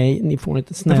kände, nej, ni får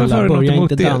inte snälla, börja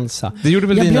inte dansa. Det gjorde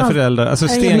väl dina föräldrar, alltså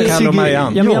Sten, och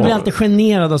Marianne. Jag blir alltid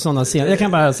generad av sådana scener. Jag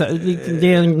kan bara säga,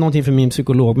 det är någonting för min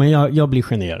psykolog, men jag blir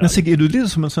generad. Men Sigge, är du det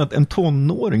som en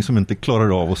tonåring som inte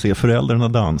klarar av att se föräldrarna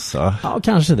dansa? Ja,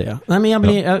 kanske det. Nej, men jag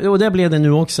blir... Och det blev det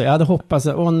nu också. Jag hade hoppats,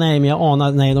 nej, men jag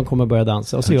anar, nej, de kommer börja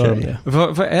dansa. Och så gör de det.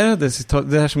 Vad är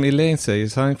det här som Elaine säger i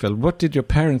Seinfeld? What did your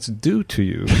parents do to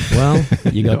you? Well,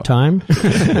 you got time.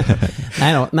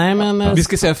 nej, men... Vi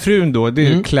ska säga frun då, det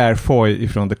är Claire Foy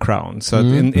ifrån The Crown. Så att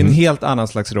en helt annan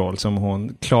slags roll som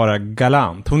hon klarar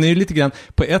galant. Hon är ju lite grann,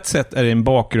 på ett sätt är det en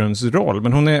bakgrundsroll,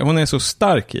 men hon är så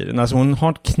stark i den. Alltså hon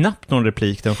har knappt någon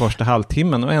replik den första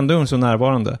halvtimmen och ändå är hon så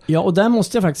närvarande. Ja, och där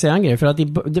måste jag faktiskt säga en grej. För att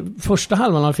i första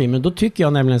halvan av filmen, då tycker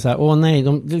jag nämligen så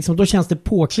här, då känns det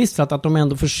påklistrat att de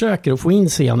ändå försöker att få in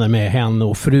scener med henne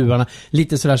och fruarna.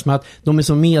 Lite sådär som att de är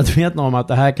så medvetna om att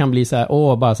det här kan bli så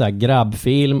här, bara så här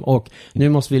grabbfilm och nu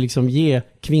måste vi liksom ge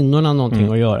kvinnorna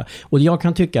någonting att göra. Och jag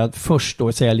kan tycka att först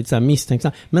då säga lite så här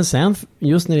misstänksam, men sen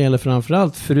just när det gäller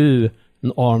framförallt fru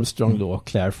Armstrong då,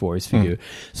 Claire Foys figur,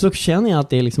 så känner jag att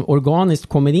det liksom organiskt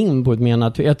kommer in på ett mer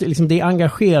naturligt, liksom det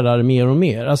engagerar mer och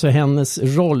mer. Alltså hennes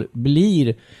roll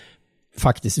blir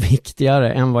faktiskt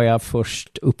viktigare än vad jag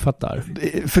först uppfattar.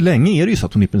 För länge är det ju så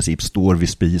att hon i princip står vid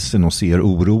spisen och ser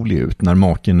orolig ut när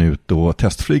maken är ute och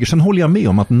testflyger. Sen håller jag med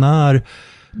om att när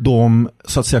de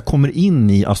så att säga kommer in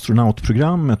i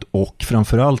astronautprogrammet och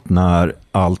framförallt när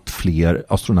allt fler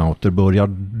astronauter börjar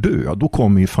dö, då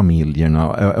kommer ju familjerna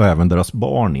och även deras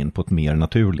barn in på ett mer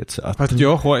naturligt sätt. Att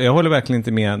jag håller verkligen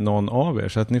inte med någon av er,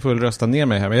 så att ni får rösta ner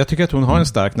mig här. Men jag tycker att hon har en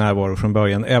stark närvaro från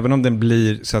början, även om den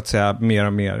blir så att säga mer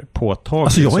och mer påtaglig.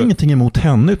 Alltså jag har ingenting emot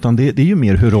henne, utan det är ju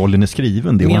mer hur rollen är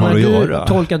skriven, det hon har att göra.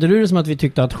 Tolkade du det som att vi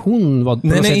tyckte att hon var...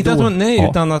 Nej, inte att hon,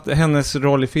 utan att hennes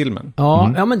roll i filmen.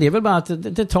 Ja, men det är väl bara att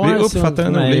det tar en stund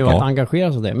för mig att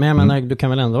engagera sig det. Men jag menar, du kan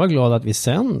väl ändå vara glad att vi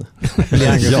sen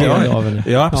blir engagerade av henne.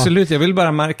 Ja, absolut. Jag vill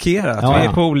bara markera att vi är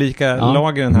på olika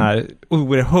lager den här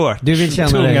oerhört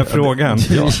tunga frågan.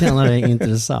 Du vill känna dig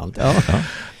intressant. Ja.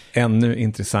 Ännu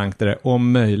intressantare,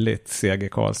 om möjligt, C.G.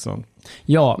 Karlsson.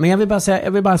 Ja, men jag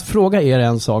vill bara fråga er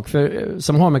en sak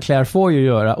som har med Claire Foy att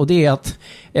göra, och det är att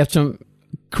eftersom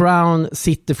Crown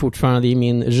sitter fortfarande i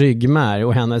min ryggmärg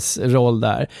och hennes roll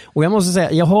där. Och jag måste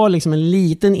säga, jag har liksom en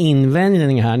liten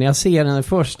invändning här när jag ser henne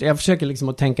först. Jag försöker liksom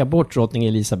att tänka bort drottning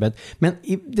Elizabeth. Men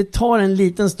det tar en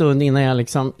liten stund innan jag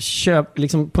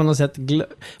liksom på något sätt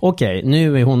okej,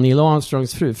 nu är hon Neil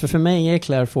Armstrongs fru. För mig är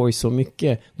Claire Foy så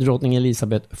mycket drottning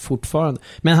Elizabeth fortfarande.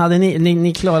 Men hade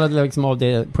ni klarade liksom av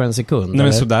det på en sekund? Nej,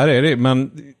 men så där är det.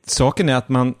 Men saken är att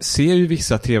man ser ju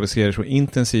vissa tv-serier så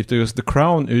intensivt, och just The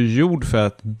Crown är gjord för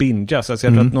att bingas. Alltså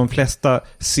jag tror att de flesta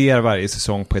ser varje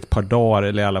säsong på ett par dagar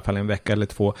eller i alla fall en vecka eller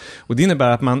två. Och det innebär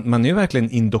att man är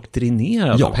verkligen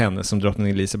indoktrinerad av henne som drottning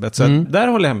Elizabeth. Så att där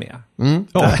håller jag med.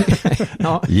 Ja.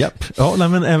 Ja. Japp. Ja, nej,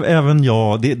 men även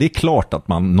jag, det är klart att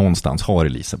man någonstans har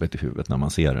Elisabeth i huvudet när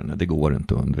man ser henne. Det går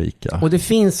inte att undvika. Och det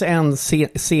finns en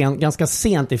scen ganska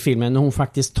sent i filmen när hon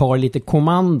faktiskt tar lite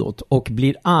kommandot och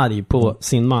blir arg på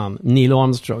sin man Neil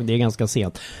Armstrong. Det är ganska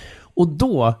sent. Och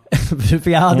då, för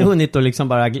jag hade hunnit att liksom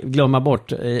bara glömma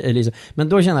bort Elisa. Men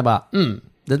då känner jag bara,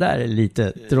 det där är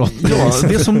lite drottning. Ja,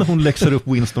 det är som när hon läxar upp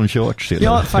Winston Churchill.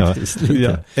 Ja, faktiskt. Lite.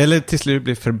 Ja. Eller till slut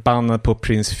blir förbannad på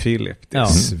prins Philip. Det är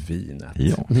svinet.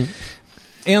 Ja.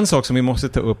 En sak som vi måste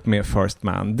ta upp med First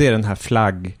Man, det är den här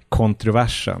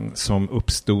flaggkontroversen som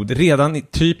uppstod redan i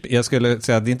jag skulle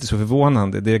säga att det är inte så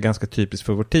förvånande, det är ganska typiskt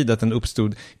för vår tid att den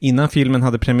uppstod innan filmen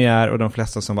hade premiär och de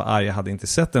flesta som var arga hade inte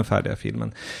sett den färdiga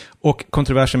filmen. Och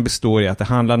kontroversen består i att det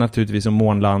handlar naturligtvis om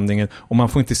månlandningen och man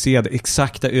får inte se det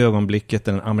exakta ögonblicket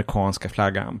där den amerikanska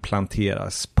flaggan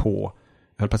planteras på,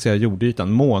 jag höll på att säga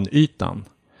jordytan, månytan.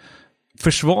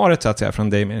 Försvaret så att säga från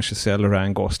Damien Chazelle och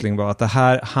Ryan Gosling var att det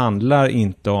här handlar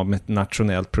inte om ett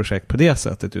nationellt projekt på det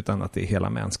sättet utan att det är hela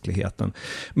mänskligheten.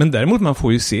 Men däremot man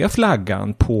får ju se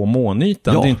flaggan på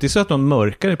månytan. Ja. Det är inte så att de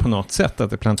mörkar det på något sätt att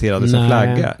det planterades en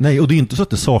flagga. Nej, och det är inte så att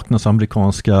det saknas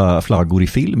amerikanska flaggor i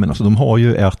filmen. Alltså de har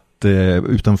ju ett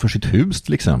utanför sitt hus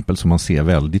till exempel som man ser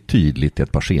väldigt tydligt i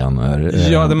ett par scener.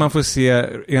 Ja, där man får se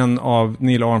en av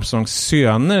Neil Armstrongs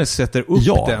söner sätter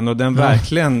upp den och den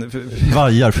verkligen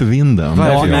vajar för vinden.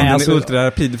 Den är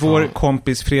ultrarapid. Vår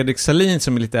kompis Fredrik Salin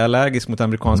som är lite allergisk mot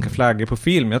amerikanska flaggor på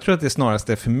film. Jag tror att det snarast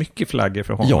är för mycket flaggor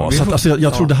för honom. Ja, så att, alltså,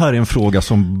 jag tror det här är en fråga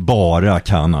som bara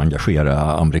kan engagera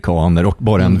amerikaner och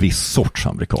bara en viss sorts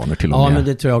amerikaner till och med. Ja, men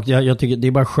det tror jag tycker det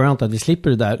är bara skönt att vi slipper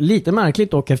det där. Lite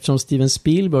märkligt dock eftersom Steven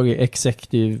Spielberg är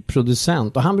exekutiv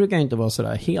producent och han brukar inte vara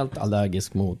sådär helt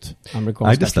allergisk mot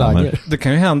amerikanska flaggor. Det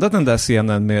kan ju hända att den där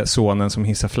scenen med sonen som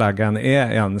hissar flaggan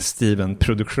är en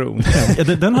Steven-produktion. Ja,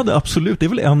 den hade absolut, det är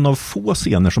väl en av få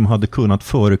scener som hade kunnat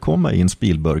förekomma i en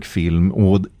Spielberg-film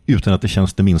och utan att det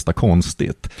känns det minsta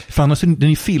konstigt. För annars är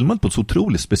den filmad på ett så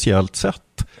otroligt speciellt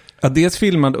sätt. Ja, dels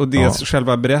filmad och dels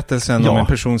själva berättelsen om en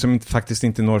person som faktiskt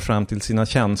inte når fram till sina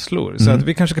känslor. Så att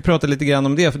vi kanske ska prata lite grann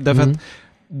om det, därför att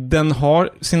den har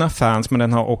sina fans men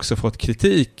den har också fått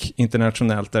kritik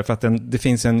internationellt därför att det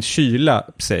finns en kyla,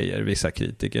 säger vissa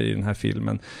kritiker i den här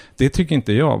filmen. Det tycker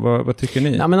inte jag. Vad tycker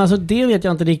ni? Nej, men alltså det vet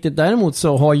jag inte riktigt. Däremot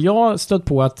så har jag stött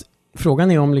på att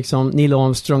frågan är om liksom Neil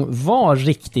Armstrong var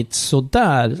riktigt så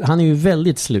där. Han är ju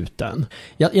väldigt sluten.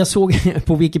 Jag såg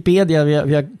på Wikipedia,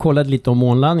 jag kollade lite om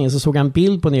månlandningen, så såg jag en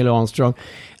bild på Neil Armstrong.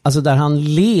 Alltså där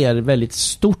han ler väldigt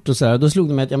stort och sådär. Då slog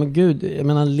det mig att, ja men gud, jag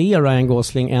menar, ler Ryan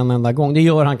Gosling en enda gång. Det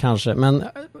gör han kanske, men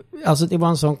alltså det var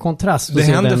en sån kontrast. Det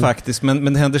händer faktiskt,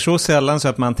 men det händer så sällan så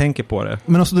att man tänker på det.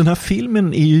 Men alltså den här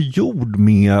filmen är ju gjord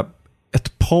med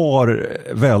ett par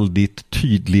väldigt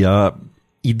tydliga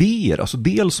idéer. Alltså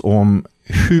dels om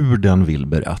hur den vill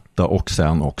berätta och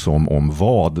sen också om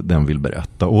vad den vill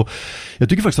berätta. Och jag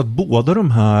tycker faktiskt att båda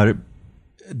de här,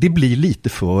 det blir lite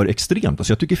för extremt.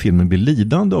 Alltså jag tycker filmen blir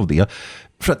lidande av det.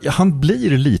 För att han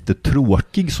blir lite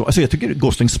tråkig. Alltså jag tycker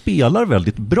Gosling spelar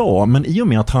väldigt bra, men i och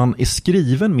med att han är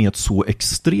skriven med ett så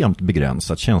extremt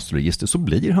begränsat känsloregister så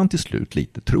blir han till slut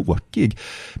lite tråkig.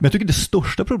 Men jag tycker det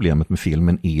största problemet med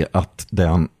filmen är att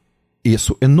den är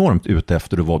så enormt ute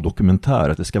efter att vara dokumentär,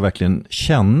 att det ska verkligen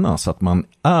kännas att man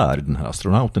är den här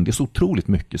astronauten. Det är så otroligt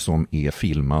mycket som är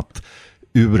filmat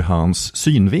ur hans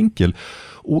synvinkel.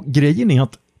 Och grejen är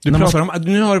att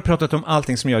nu har du pratat om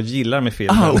allting som jag gillar med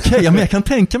filmen. Okej, ja, men jag kan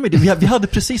tänka mig det. Vi hade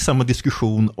precis samma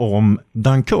diskussion om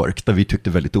Dunkirk där vi tyckte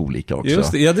väldigt olika också.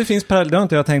 Just det, ja, det finns det har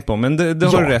inte jag tänkt på, men det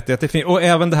har du rätt i att det finns, och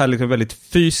även det här liksom väldigt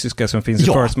fysiska som finns i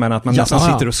First Man, att man nästan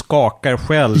sitter och skakar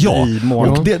själv i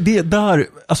moln. Och det där,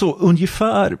 alltså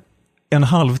ungefär en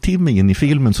halvtimme in i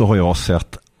filmen så har jag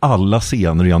sett alla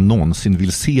scener jag någonsin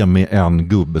vill se med en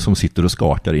gubbe som sitter och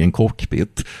skakar i en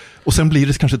cockpit. Och sen blir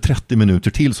det kanske 30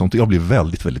 minuter till sånt och jag blir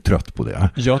väldigt, väldigt trött på det.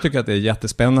 Jag tycker att det är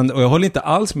jättespännande och jag håller inte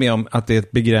alls med om att det är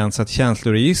ett begränsat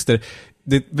känsloregister.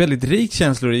 Det är ett väldigt rikt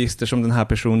känsloregister som den här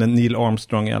personen, Neil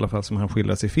Armstrong i alla fall som han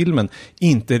skildras i filmen,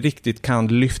 inte riktigt kan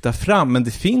lyfta fram, men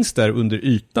det finns där under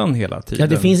ytan hela tiden.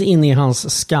 Ja, det finns inne i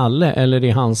hans skalle eller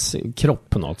i hans kropp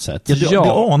på något sätt. Det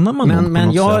anar man nog men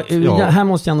på något sätt. Ja. Här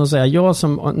måste jag nog säga, jag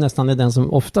som nästan är den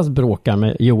som oftast bråkar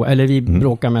med Johan, eller vi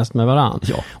bråkar mest med varandra.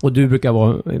 Ja. Och du brukar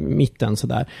vara mitten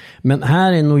sådär. Men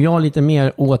här är nog jag lite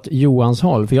mer åt Johans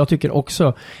håll, för jag tycker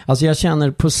också, alltså jag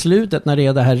känner på slutet när det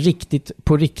är det här riktigt,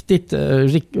 på riktigt,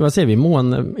 vad säger vi,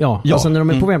 alltså när de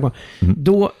är på väg på,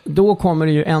 då kommer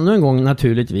det ju ännu en gång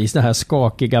naturligtvis det här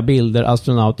skakiga bilder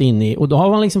astronaut in i, och då har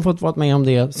man liksom fått vara med om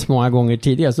det så många gånger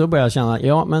tidigare, så då börjar jag känna,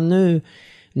 ja men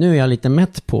Nu är jag lite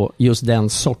mätt på just den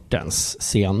sortens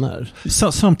scener.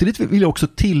 Samtidigt vill jag också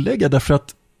tillägga, därför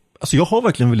att alltså jag har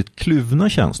verkligen väldigt kluvna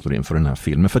känslor inför den här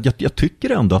filmen. För att jag tycker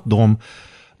ändå att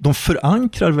de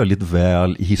förankrar väldigt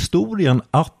väl i historien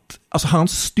att alltså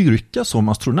hans styrka som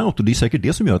astronaut, och det är säkert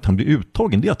det som gör att han blir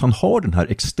uttagen, det är att han har den här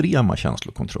extrema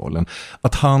känslokontrollen.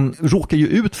 Att han råkar ju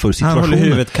ut för situationer. Han håller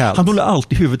huvudet kallt. Han håller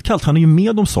alltid huvudet kallt. Han är ju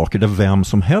med om saker där vem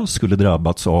som helst skulle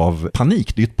drabbats av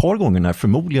panik. Det är ett par gånger när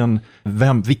förmodligen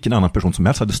vilken annan person som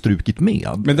helst hade strukit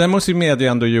med. Men där måste ju medge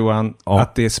ändå, Johan,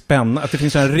 att det är spännande, att det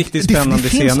finns en riktigt spännande det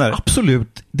finns, scener.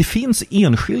 Absolut. Det finns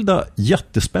enskilda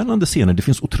jättespännande scener. Det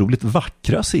finns otroligt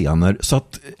vackra scener. Så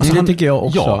att, alltså det tycker jag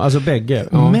också. Ja, alltså bägge.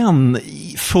 Ja. Men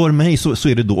för mig så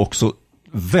är det då också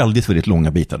väldigt, väldigt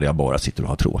långa bitar där jag bara sitter och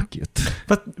har tråkigt.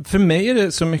 För mig är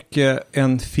det så mycket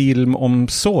en film om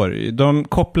sorg. De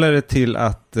kopplar det till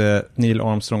att Neil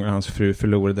Armstrong och hans fru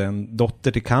förlorade en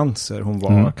dotter till cancer. Hon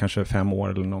var kanske 5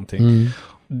 år eller någonting.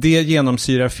 Det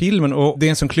genomsyrar filmen, och det är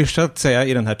en sån klyscha att säga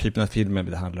i den här typen av filmer.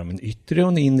 Det handlar om en yttre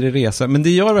och en inre resa. Men det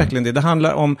gör verkligen det. Det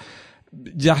handlar om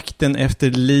jakten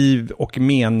efter liv och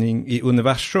mening i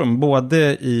universum, både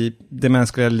i det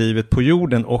mänskliga livet på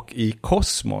jorden och i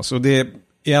kosmos. Och det,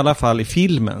 i alla fall i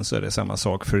filmen, så är det samma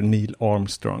sak för Neil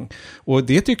Armstrong. Och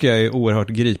det tycker jag är oerhört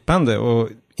gripande och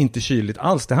inte kyligt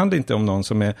alls. Det handlar inte om någon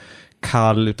som är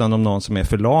kall, utan om någon som är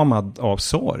förlamad av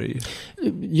sorg.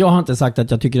 Jag har inte sagt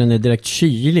att jag tycker den är direkt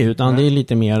kylig, utan det är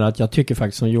lite mer att jag tycker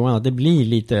faktiskt som Johan att det blir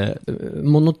lite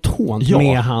monotont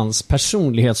med hans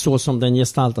personlighet så som den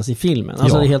gestaltas i filmen.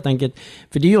 Alltså det är helt enkelt,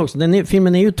 för det är ju också,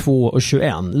 filmen är ju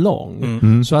 2:21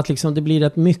 lång. Så att liksom det blir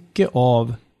rätt mycket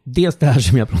av dels det här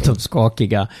som jag pratade om,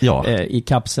 skakiga i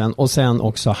kapseln, och sen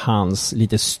också hans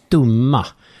lite stumma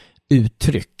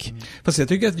uttryck. Fast jag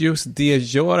tycker att just det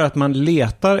gör att man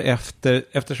letar efter,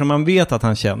 eftersom man vet att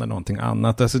han känner någonting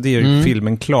annat. Alltså det är ju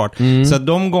filmen klart. Så att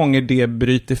de gånger det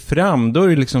bryter fram, då är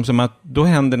det liksom som att då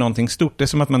händer någonting stort. Det är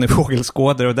som att man är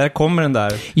fågelskådare och där kommer den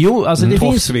där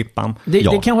toffsvippan. Det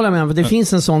kan jag hålla med om, för det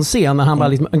finns en sån scen när han bara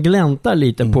liksom gläntar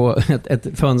lite på ett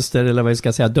fönster, eller vad jag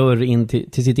ska säga, dörr in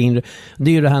till sitt inre.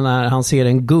 Det är ju det här när han ser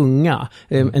en gunga,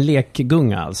 en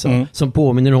lekgunga alltså, som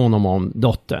påminner honom om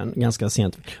dottern ganska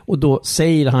sent. Och då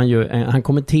säger han ju, han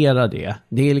kommenterar det.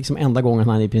 Det är liksom enda gången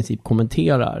han i princip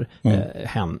kommenterar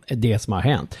det som har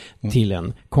hänt till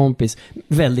en kompis.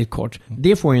 Väldigt kort.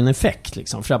 Det får ju en effekt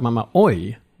liksom, för att man bara,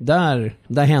 oj,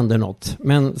 där händer något.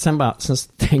 Men sen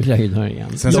stänglar ju dörren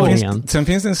igen. Sen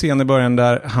finns det en scen i början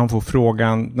där han får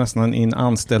frågan nästan i en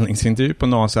anställningsintervju på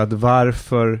NASA att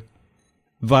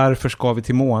varför ska vi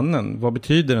till månen? Vad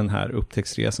betyder den här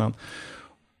upptäcktsresan?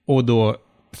 Och då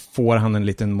får han en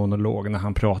liten monolog när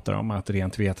han pratar om att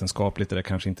rent vetenskapligt är det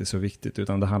kanske inte så viktigt,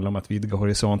 utan det handlar om att vidga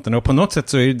horisonten. Och på något sätt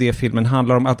så är det filmen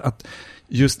handlar om att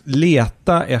just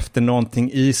leta efter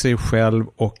någonting i sig själv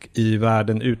och i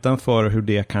världen utanför, hur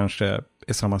det kanske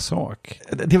är samma sak.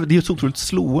 Det är så otroligt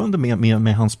slående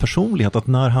med hans personlighet, att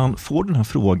när han får den här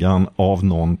frågan av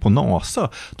någon på NASA,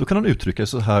 då kan han uttrycka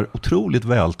sig så här otroligt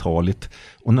vältaligt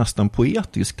och nästan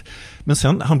poetiskt. Men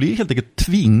sen, han blir helt enkelt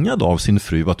tvingad av sin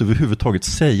fru att överhuvudtaget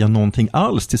säga någonting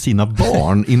alls till sina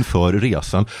barn inför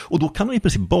resan. Och då kan han i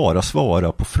princip bara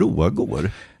svara på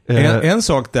frågor. En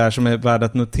sak där som är värd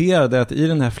att notera är att i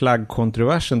den här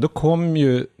flaggkontroversen, då kom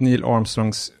ju Neil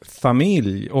Armstrongs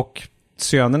familj, och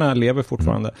sönerna lever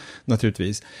fortfarande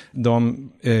naturligtvis. De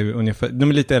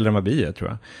är lite äldre än vad vi är, tror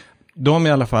jag. De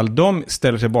i alla fall, de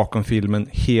ställer sig bakom filmen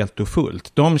helt och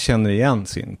fullt. De känner igen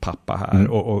sin pappa här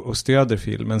och stöder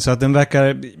filmen. Så att den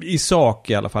verkar i sak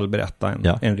i alla fall berätta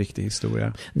en riktig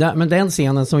historia. Men den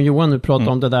scenen som Johan nu pratar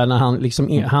om, det där när han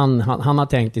liksom han har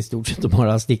tänkt i stort sett att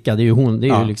bara sticka, det är ju hon, det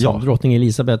är ju liksom drottning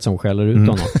Elisabeth som skäller ut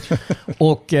honom.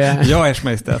 Och jag är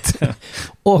majestät.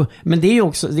 Men det är ju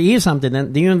också, det är ju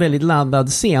samtidigt det är ju en väldigt laddad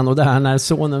scen, och det här när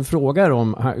sonen frågar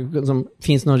om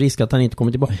finns någon risk att han inte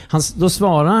kommer tillbaka. Då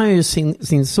svarar han ju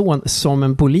sin son som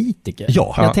en politiker.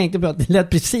 Jag tänkte på att det lät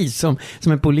precis som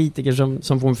en politiker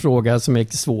som får en fråga som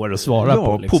är svår att svara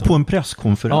på. Liksom. På en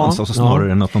presskonferens, alltså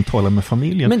snarare än att de talar med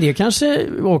familjen. Men det kanske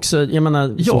också, jag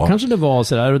menar, så kanske det var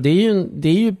sådär, och det är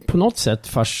ju på något sätt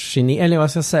fascinerande, eller vad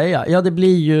ska jag säga?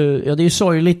 Det är ju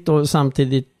sorgligt och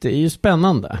samtidigt det är ju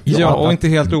spännande. Ja, och inte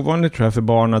helt ovanligt tror jag för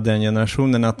barn av den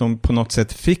generationen att de på något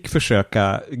sätt fick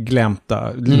försöka glömta,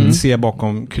 se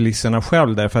bakom kulisserna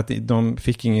själv, därför att de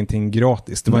fick ingenting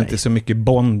gratis. Det var inte så mycket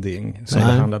bonding som det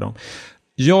handlade om.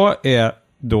 Jag är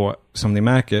då, som ni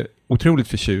märker, otroligt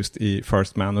förtjust i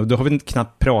First Man. Och då har vi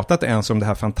knappt pratat ens om det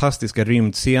här fantastiska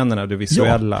rymdscenerna, det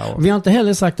visuella. Vi har inte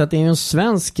heller sagt att det är en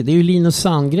svensk, det är ju Linus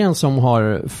Sandgren som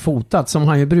har fotat, som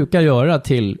han ju brukar göra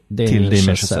till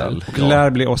Damien Chazelle. Och lär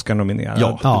bli Oscar-nominerad.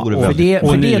 Ja, för det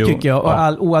tycker jag,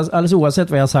 alldeles oavsett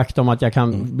vad jag sagt om att jag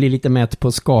kan bli lite mätt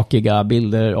på skakiga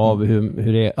bilder av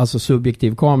hur det är, alltså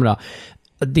subjektiv kamera.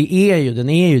 Det är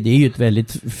ju ett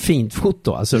väldigt fint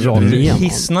foto, alltså rakt igenom.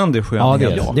 Hisnande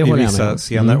skönhet det i vissa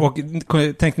scener. Och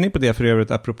tänkte ni på det för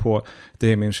övrigt apropå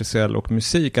Damien Chazelle och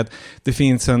musik, att det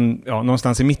finns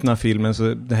någonstans i mitten av filmen,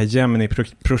 så det här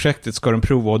Gemini-projektet ska de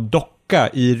prova att docka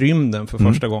i rymden för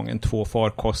första gången 2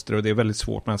 farkoster, och det är väldigt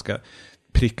svårt, man ska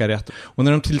pricka rätt. Och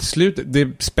när de till slut, det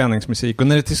är spänningsmusik, och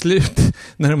när det till slut,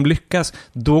 när de lyckas,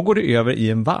 då går det över i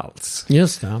en vals.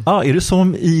 Just det. Är det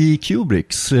som i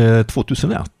Kubricks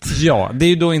 2001? Ja, det är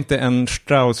ju då inte en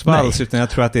Strauss-vals, utan jag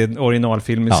tror att det är en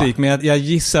originalfilmmusik. Men jag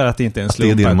gissar att det inte är en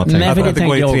slump. Det är det man tänker. Att det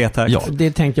går i 3 takt. Ja.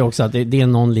 Det tänkte jag också, att det är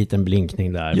någon liten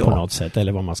blinkning där på något sätt,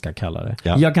 eller vad man ska kalla det.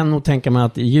 Ja. Jag kan nog tänka mig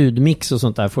att ljudmix och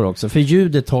sånt där får också, för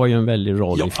ljudet har ju en väldig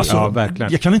roll i filmen. Alltså,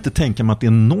 verkligen. Jag kan inte tänka mig att det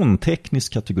är någon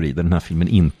teknisk kategori där den här filmen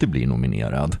inte blir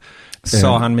nominerad.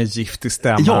 Sa han med gift i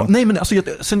stämman. Ja, nej, men alltså,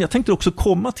 jag tänkte också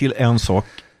komma till en sak,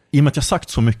 i och med att jag sagt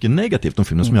så mycket negativt om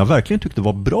filmen som jag verkligen tyckte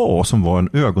var bra och som var en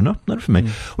ögonöppnare för mig.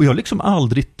 Och jag har liksom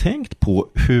aldrig tänkt på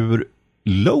hur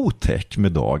low-tech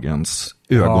med dagens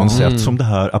ögonsätt som det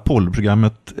här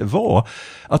Apollo-programmet var.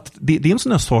 Att det är en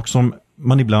sån här sak som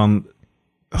man ibland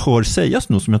hör sägas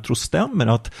nu, som jag tror stämmer,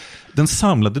 att den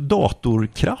samlade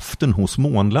datorkraften hos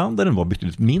månlandaren var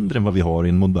betydligt mindre än vad vi har i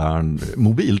en modern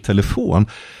mobiltelefon.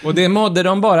 Och det mådde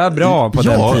de bara bra på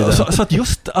den tiden. Så att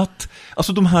just att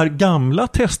alltså de här gamla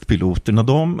testpiloterna,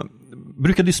 de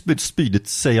brukade spydigt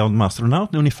säga om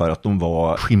astronauterna ungefär att de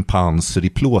var schimpanser i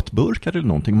plåtburkar eller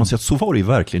någonting. Man säger att så var det ju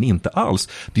verkligen inte alls.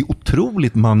 Det är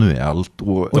otroligt manuellt.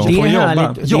 Och det är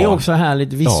härligt. Det är också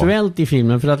härligt visuellt i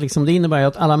filmen, för att liksom det innebär ju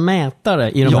att alla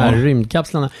mätare i de här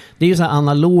rymdkapslarna, det är ju så här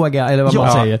analoga, eller vad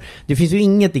man säger. Det finns ju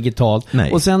inget digitalt.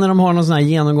 Nej. Och sen när de har någon sån här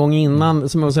genomgång innan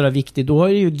som är så där viktigt, då är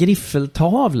det ju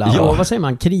griffeltavla och vad säger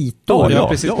man, kritor. Ja,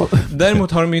 precis.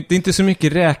 Däremot har de ju, det är inte så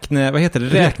mycket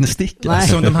räknestickor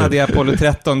som de hade i Apollo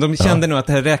 13. De kände nog att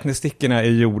det här räknestickorna är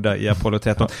gjorda i Apollo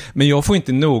 13. Men jag får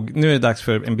inte nog, nu är det dags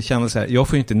för en bekännelse här, jag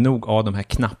får inte nog av de här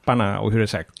knapparna och hur det är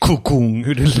så här kokong,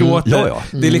 hur det låter.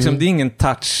 Det är liksom, det är ingen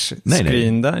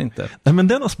touchscreen där inte. Nej, men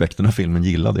den aspekten av filmen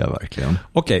gillade jag verkligen.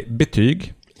 Okej,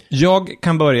 betyg. Jag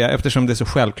kan börja, eftersom det är så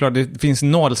självklart. Det finns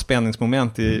 0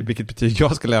 spänningsmoment i vilket betyg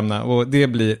jag ska lämna, och det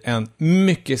blir en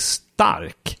mycket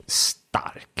stark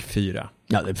 4.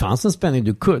 Ja, det fanns en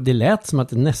spänning. Det lät som att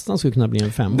det nästan skulle kunna bli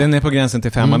en 5. Den är på gränsen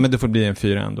till 5, men det får bli en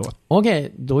 4 ändå.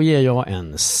 Okej, då ger jag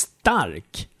en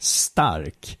stark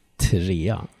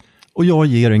 3. Och jag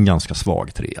ger en ganska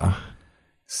svag 3.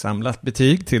 Samlat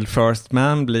betyg till First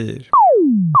Man blir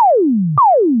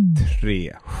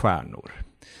 3 stjärnor.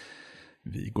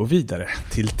 Vi går vidare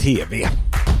till TV.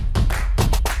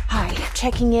 Hi,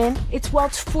 checking in. It's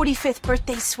Walt's 45th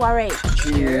birthday soiree.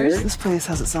 Cheers. This place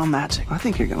has its own magic. I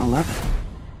think you're gonna love it.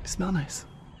 You smell nice.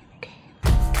 Okay.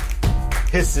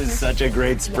 This is such a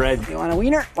great spread. You want a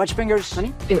wiener? Watch your fingers,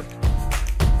 honey. Ew.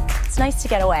 It's nice to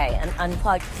get away and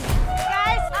unplug.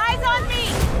 Guys, eyes on me!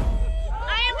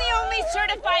 I am the only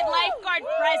certified lifeguard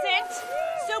present,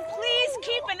 so please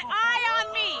keep an eye on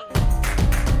me.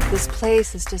 This place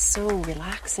is just so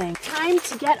relaxing. Time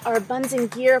to get our buns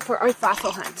and gear for our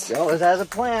fossil hunt. Joe has a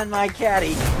plan, my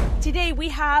caddy. Today we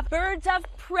have birds of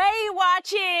prey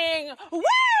watching.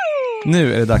 Woo!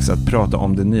 Nu är det dags att prata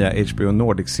om den nya HBO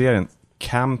Nordic-serien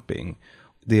Camping.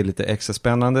 Det är lite extra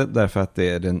spännande därför att det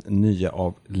är den nya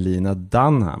av Lena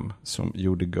Dunham som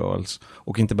gjorde Girls.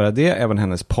 Och inte bara det, även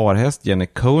hennes parhäst Jenny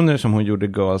Conner som hon gjorde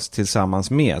Girls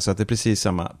tillsammans med. Så att det är precis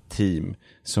samma team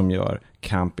som gör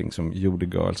Camping som gjorde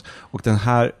Girls. Och den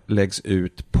här läggs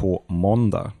ut på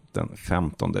måndag den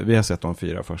 15. Vi har sett de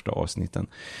 4 första avsnitten.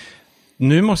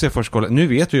 Nu måste jag först kolla, nu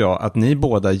vet ju jag att ni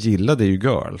båda gillade ju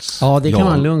Girls. Ja, det kan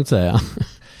man lugnt säga.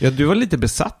 Ja, du var lite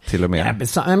besatt till och med.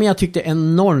 Men jag tyckte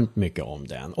enormt mycket om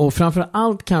den. Och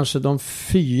framförallt kanske de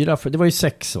 4, för det var ju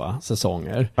 6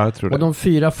 säsonger. Ja, jag tror det. Och de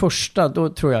 4 första, då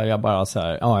tror jag bara så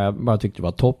här, jag bara tyckte det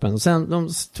var toppen. Och sen de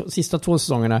sista 2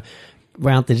 säsongerna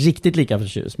var jag inte riktigt lika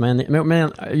förtjust. Men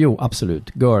jo,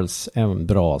 absolut. Girls är en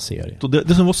bra serie.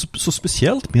 Det som var så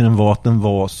speciellt med den var att den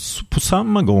var på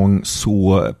samma gång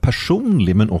så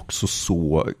personlig men också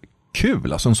så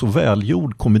kul. Alltså en så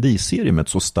välgjord komediserie med ett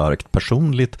så starkt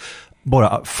personligt,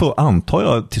 bara antar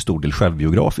jag till stor del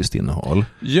självbiografiskt innehåll.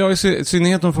 Ja, i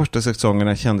synnerhet de första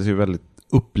säsongerna kändes ju väldigt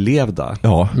upplevda.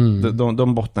 Ja.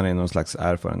 De bottnar i någon slags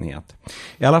erfarenhet.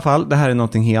 I alla fall, det här är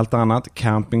någonting helt annat.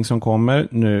 Camping som kommer.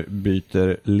 Nu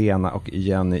byter Lena och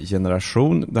Jenny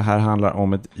generation. Det här handlar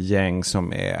om ett gäng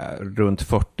som är runt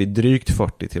 40, drygt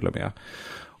 40 till och med.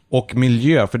 Och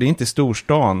miljö, för det är inte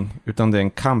storstan utan det är en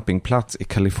campingplats i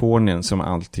Kalifornien som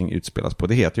allting utspelas på.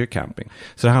 Det heter ju camping.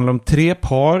 Så det handlar om 3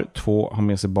 par, 2 har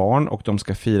med sig barn och de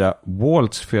ska fira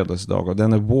Walts födelsedag. Och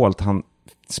den är Walt, han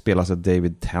spelas av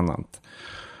David Tennant.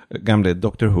 Gamle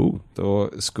Doctor Who och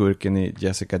skurken i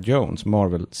Jessica Jones,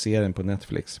 Marvel-serien på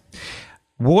Netflix.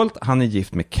 Walt, han är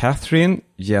gift med Catherine,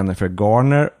 Jennifer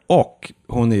Garner och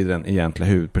hon är den egentliga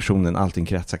huvudpersonen, allting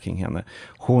kretsar kring henne.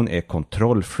 Hon är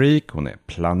kontrollfreak, hon är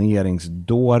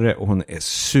planeringsdåre och hon är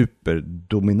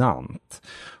superdominant.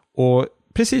 Och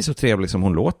precis så trevlig som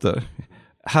hon låter.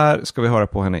 Här ska vi höra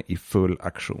på henne i full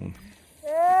aktion.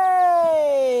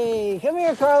 Hey, come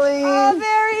here, Carly. Oh,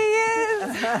 there he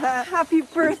is. Happy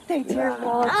birthday, dear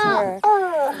Walter.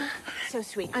 So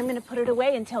sweet. I'm going to put it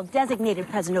away until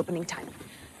designated present opening time.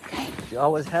 Okay? She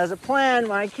always has a plan,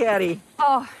 my catty.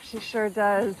 Oh, she sure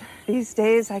does. These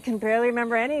days, I can barely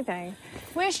remember anything.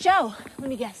 Where's Joe? Let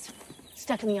me guess.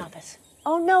 Stuck in the office.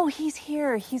 Oh, no, he's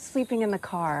here. He's sleeping in the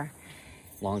car.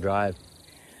 Long drive.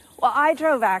 Well, I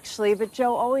drove, actually, but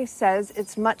Joe always says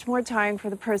it's much more time for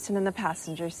the person in the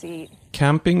passenger seat.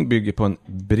 Camping bygger på en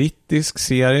brittisk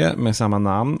serie med samma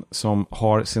namn som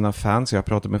har sina fans. Jag har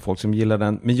pratat med folk som gillar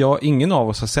den, men ingen av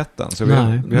oss har sett den, så vi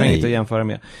har inget att jämföra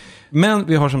med. Men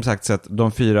vi har som sagt sett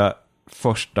de 4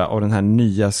 första av den här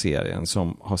nya serien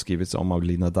som har skrivits om av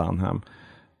Lena Dunham.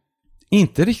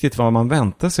 Inte riktigt vad man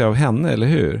väntar sig av henne, eller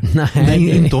hur?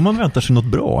 Nej, inte om man väntar sig något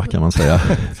bra, kan man säga.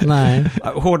 Nej.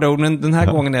 Hårda ord, men den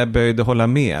här gången är jag böjd att hålla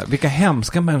med. Vilka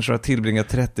hemska människor har tillbringat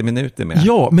 30 minuter med.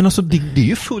 Ja, men alltså det är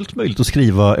ju fullt möjligt att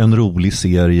skriva en rolig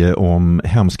serie om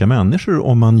hemska människor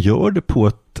om man gör det på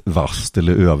ett vasst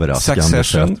eller överraskande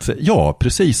Succession. sätt. Ja,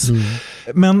 precis.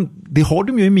 Men det har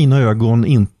de ju i mina ögon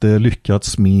inte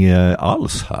lyckats med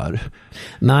alls här.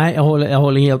 Nej, jag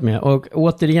håller helt med. Och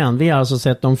återigen, vi har alltså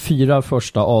sett de 4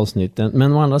 första avsnitten,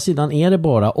 men å andra sidan är det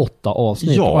bara 8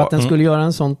 avsnitt. Ja. Och att den skulle göra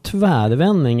en sån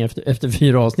tvärvändning efter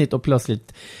 4 avsnitt och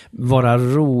plötsligt vara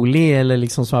rolig eller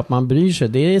liksom så att man bryr sig,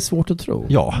 det är svårt att tro.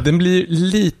 Ja. Den blir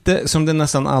lite, som det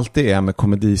nästan alltid är med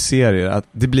komediserier, att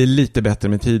det blir lite bättre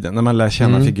med tiden. När man lär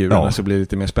känna figurerna så blir det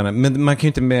lite mer spännande. Men man kan ju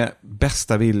inte med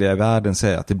bästa vilja i världen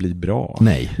säga att det blir bra.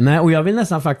 Nej, och jag vill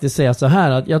nästan faktiskt säga så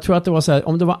här, att jag tror att det var så här,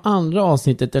 om det var andra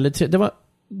avsnittet eller det var,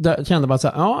 jag kände bara så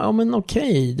här, ja men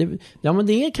okej, men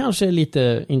det är kanske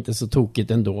lite inte så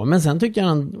tokigt ändå, men sen tycker jag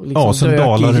han liksom sen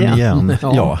dalar den igen.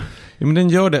 Ja, men den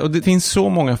gör det, och det finns så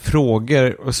många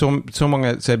frågor och så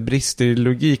många så här, brister i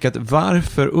logik, att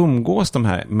varför umgås de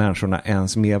här människorna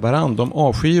ens med varandra? De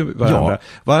avskyr varandra. Ja.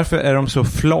 Varför är de så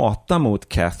flata mot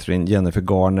Catherine, Jennifer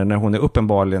Garner, när hon är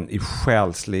uppenbarligen i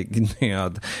själslig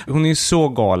nöd? Hon är ju så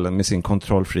galen med sin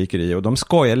kontrollfrikeri, och de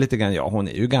skojar lite grann, hon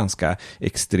är ju ganska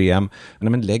extrem,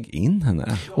 men lägg in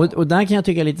henne. Och där kan jag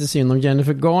tycka lite synd om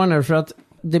Jennifer Garner, för att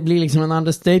det blir liksom en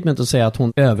understatement att säga att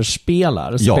hon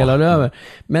spelar över.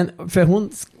 Men för hon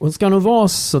ska nog vara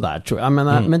så där, tror jag.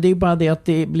 Men det är bara det att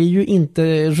det blir ju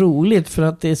inte roligt, för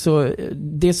att det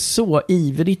är så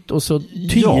ivrigt och så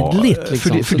tydligt. Ja,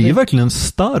 liksom. för det är verkligen en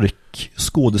stark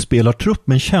skådespelartrupp,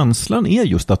 men känslan är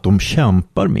just att de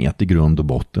kämpar med ett i grund och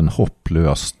botten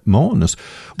hopplöst manus.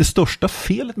 Det största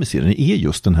felet med serien är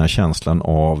just den här känslan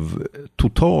av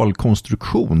total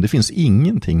konstruktion. Det finns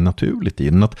ingenting naturligt i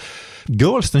den. Att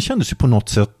Girls, den kändes ju på något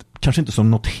sätt kanske inte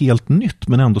som något helt nytt,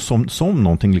 men ändå som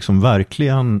någonting liksom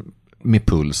verkligen med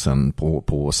pulsen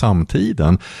på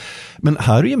samtiden. Men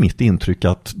här är mitt intryck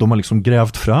att de har liksom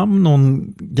grävt fram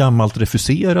någon gammalt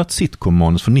refuserat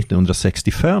sitcom-manus från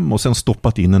 1965 och sen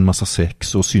stoppat in en massa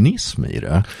sex och cynism i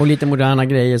det. Och lite moderna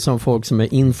grejer som folk som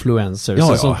är influencers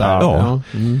och sånt där. Ja.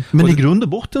 Men i grund och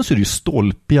botten så är det ju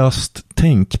stolpigast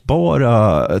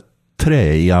tänkbara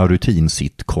träiga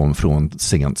rutinsitcom från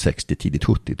sent 60, tidigt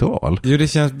 70-tal. Jo, det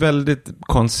känns väldigt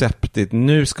konceptigt.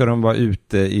 Nu ska de vara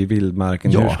ute i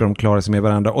vildmarken, nu ska de klara sig med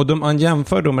varandra. Och man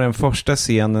jämför då med den första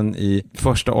scenen i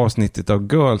första avsnittet av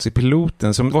Girls i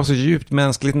piloten, som var så djupt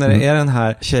mänskligt, när det är den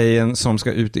här tjejen som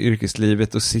ska ut i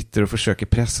yrkeslivet och sitter och försöker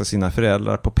pressa sina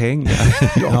föräldrar på pengar.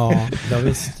 Ja,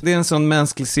 visst. Det är en sån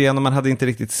mänsklig scen, och man hade inte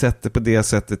riktigt sett det på det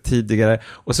sättet tidigare.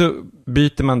 Och så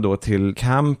byter man då till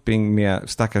camping med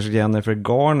stackars Jennifer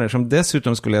Garner, som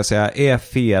dessutom skulle jag säga är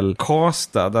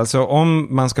felkastad. Alltså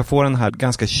om man ska få den här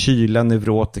ganska kyla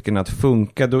neurotiken att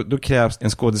funka, då krävs en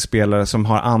skådespelare som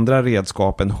har andra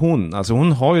redskap än hon. Alltså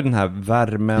hon har ju den här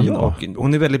värmen och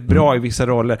hon är väldigt bra i vissa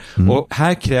roller. Och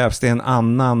här krävs det en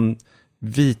annan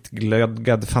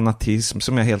vitglödgad fanatism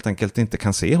som jag helt enkelt inte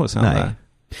kan se hos henne. Nej.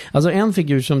 Alltså en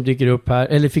figur som dyker upp här,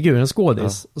 eller figuren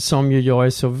skådis, som ju jag är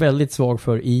så väldigt svag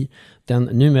för i den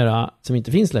numera, som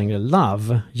inte finns längre,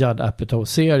 Love, Judd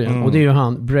Apatow-serien. Och det är ju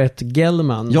han, Brett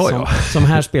Gelman, som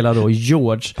här spelar då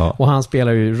George. Och han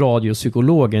spelar ju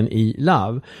radiopsykologen i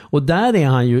Love. Och där är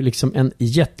han ju liksom en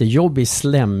jättejobbig,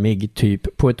 slemmig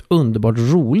typ på ett underbart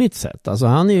roligt sätt. Alltså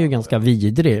han är ju ganska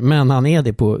vidrig, men han är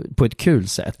det på ett kul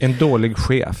sätt. En dålig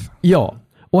chef. Ja.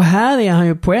 Och här är han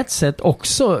ju på ett sätt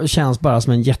också, känns bara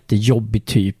som en jättejobbig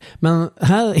typ. Men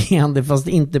här är han det, fast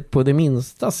inte på det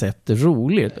minsta sätt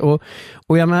roligt.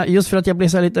 Och jag menar, just för att jag blev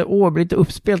så här lite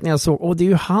uppspelt när jag såg, det är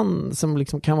ju han som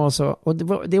liksom kan vara så, och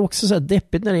det är också så här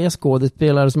deppigt när det är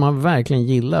skådespelare som man verkligen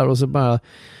gillar och så bara,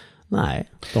 nej.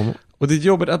 Och det är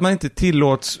jobbigt att man inte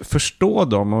tillåts förstå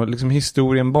dem och liksom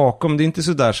historien bakom. Det är inte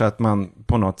så där så att man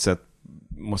på något sätt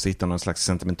måste hitta någon slags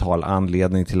sentimental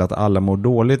anledning till att alla mår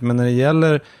dåligt. Men när det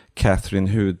gäller Catherine,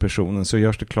 huvudpersonen, så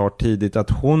görs det klart tidigt att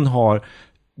hon har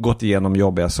gått igenom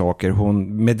jobbiga saker.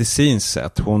 Hon medicinskt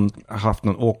sett, hon har haft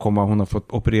någon åkomma, hon har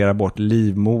fått operera bort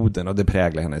livmodern och det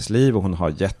präglar hennes liv och hon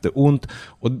har jätteont.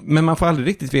 Men man får aldrig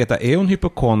riktigt veta, är hon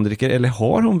hypokondriker eller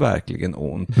har hon verkligen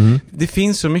ont? Det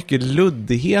finns så mycket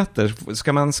luddigheter.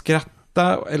 Ska man skratta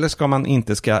eller ska man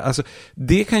inte skratta? Alltså,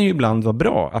 det kan ju ibland vara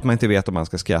bra att man inte vet om man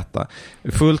ska skratta.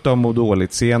 Fullt av må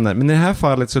dåligt scener. Men i det här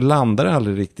fallet så landar det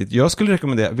aldrig riktigt. Jag skulle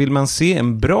rekommendera, vill man se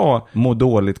en bra må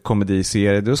dåligt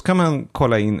komediserie, då ska man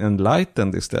kolla in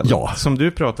Enlightened istället. Ja. Som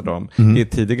du pratade om i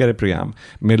ett tidigare program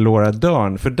med Laura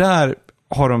Dern. För där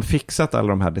har de fixat alla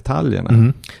de här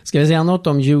detaljerna. Ska vi säga något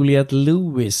om Juliette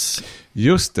Lewis?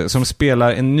 Just det, som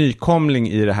spelar en nykomling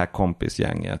i det här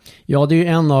kompisgänget. Ja, det är ju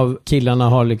en av killarna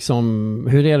har liksom,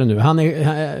 hur är det nu? Han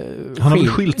har väl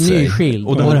skilt sig. Nyskild.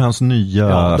 Och det här är hans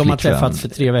nya de har träffats för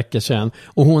 3 veckor sedan.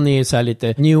 Och hon är så här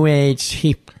lite new age,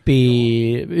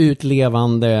 hippie,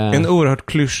 utlevande. En oerhört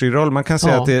klyschig roll. Man kan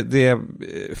säga att det är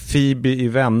Phoebe i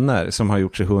Vänner som har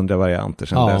gjort sig 100 varianter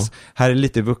sedan dess. Här är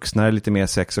lite vuxnare, lite mer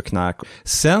sex och knark.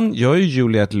 Sen gör ju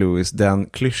Juliette Lewis den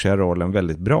klyschiga rollen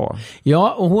väldigt bra.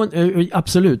 Ja, och hon,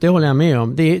 absolut, det håller jag med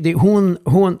om.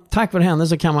 Hon, tack vare henne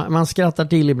så kan man skrattar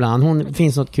till ibland. Hon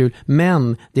finns något kul.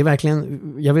 Men det är verkligen,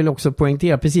 jag vill också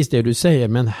poängtera precis det du säger,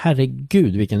 men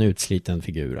herregud vilken utsliten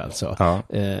figur alltså. Ja.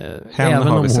 Även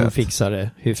om hon fixar det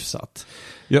hyfsat.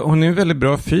 Ja, hon är en väldigt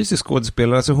bra fysisk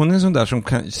skådespelare. Alltså hon är en sån där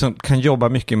som kan jobba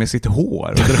mycket med sitt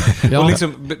hår. Och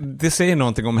liksom, det säger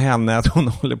någonting om henne att hon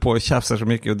håller på och tjafsar så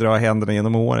mycket och drar händerna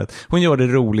genom håret. Hon gör det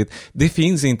roligt. Det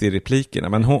finns inte i replikerna,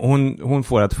 men hon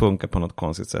får att funka på något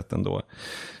konstigt sätt ändå.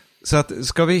 Så att,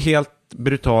 ska vi helt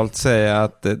brutalt säga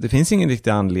att det finns ingen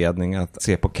riktig anledning att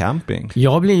se på camping.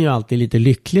 Jag blir ju alltid lite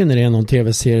lycklig när det är någon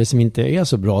tv-serie som inte är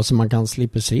så bra så man kan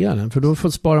slippa se den. För då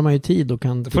sparar man ju tid och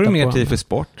kan... Då får du mer tid för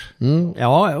sport.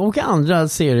 Ja, och andra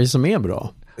serier som är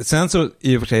bra. Sen så,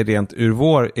 i och för sig rent ur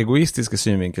vår egoistiska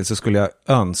synvinkel, så skulle jag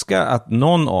önska att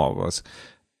någon av oss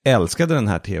älskade den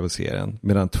här tv-serien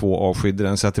medan 2 avskydde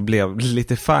den, så att det blev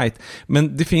lite fight.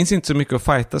 Men det finns inte så mycket att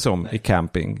fightas om i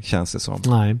camping, känns det som.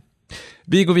 Nej.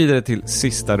 Vi går vidare till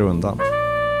sista rundan.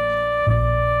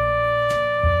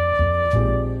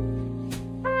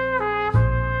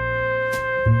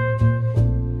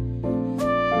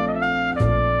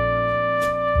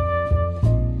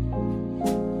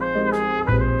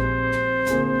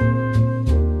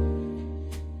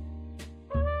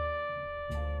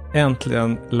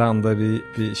 Äntligen landar vi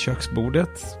vid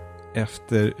köksbordet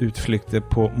efter utflykter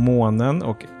på månen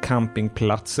och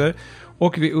campingplatser.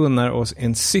 Och vi unnar oss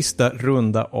en sista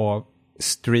runda av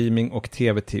streaming och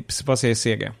tv-tips. Vad säger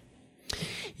Sege?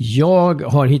 Jag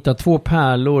har hittat 2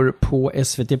 pärlor på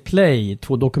SVT Play,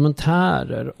 2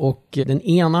 dokumentärer. Och den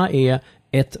ena är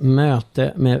ett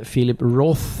möte med Philip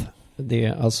Roth. Det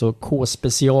är alltså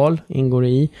K-special ingår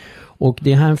i. Och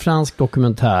det här är en fransk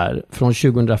dokumentär från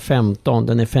 2015.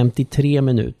 Den är 53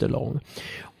 minuter lång.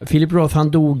 Philip Roth,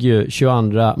 han dog ju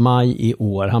 22 maj i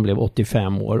år. Han blev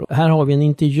 85 år. Här har vi en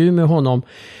intervju med honom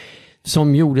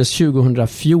som gjordes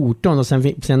 2014 och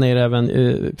sen är det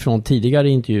även från tidigare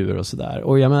intervjuer och sådär.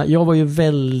 Och jag var ju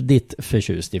väldigt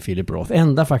förtjust i Philip Roth.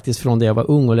 Ända faktiskt från det jag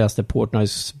var ung och läste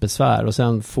Portnoys besvär och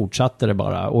sen fortsatte det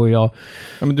bara. Och ja,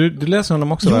 men du läser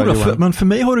honom också där, Johan. Men för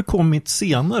mig har det kommit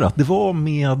senare att det var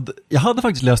jag hade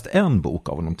faktiskt läst en bok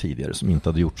av honom tidigare som inte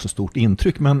hade gjort så stort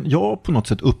intryck, men jag på något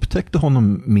sätt upptäckte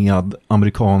honom med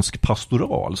Amerikansk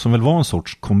pastoral som väl var en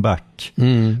sorts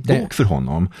comeback-bok för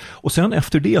honom. Och sen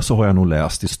efter det så har jag nog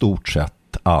läst i stort sett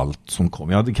allt som kom.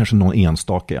 Jag hade kanske någon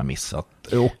enstaka jag missat.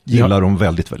 och gillar dem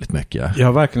väldigt, väldigt mycket. Jag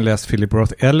har varken läst Philip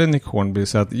Roth eller Nick Hornby,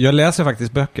 så att jag läser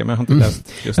faktiskt böcker, men jag har inte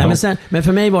läst just dem. Men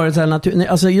för mig var det så här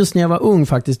alltså just när jag var ung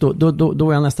faktiskt, då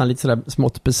var jag nästan lite sådär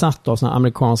smått besatt av såna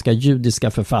amerikanska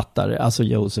judiska författare, alltså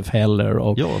Joseph Heller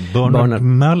och Bernard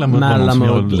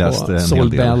Malamud och Saul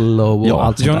Bellow och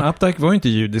allt sånt där. John Updike var ju inte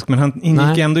judisk, men han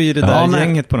ingick ändå i det där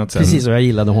gänget på något sätt. Precis, och jag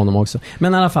gillade honom också.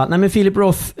 Men i alla fall, men Philip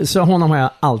Roth, så honom har jag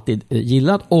alltid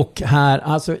gillat. Och här,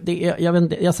 alltså,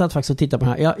 jag satt faktiskt och tittade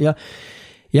på här.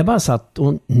 Jag bara satt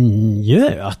och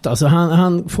njöt. Alltså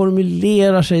han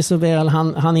formulerar sig så väl.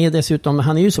 Han är dessutom,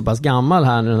 han är ju så pass gammal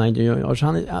här när han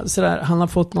gör. Han har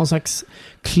fått någon slags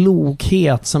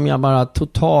klokhet som jag bara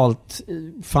totalt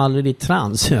faller i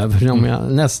trans över,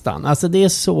 nästan. Alltså det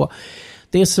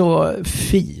är så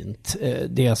fint,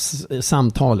 det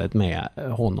samtalet med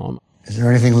honom. Is there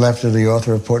anything left of the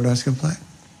author of Portnoy's Complaint?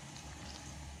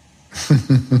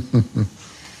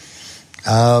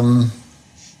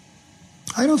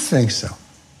 I don't think so.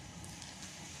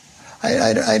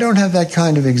 I don't have that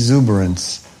kind of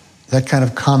exuberance, that kind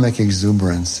of comic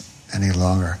exuberance any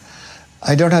longer.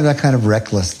 I don't have that kind of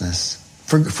recklessness,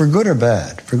 for good or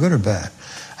bad,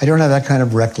 I don't have that kind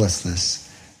of recklessness.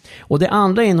 Och det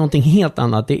andra är någonting helt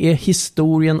annat. Det är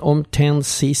historien om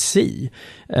 10cc.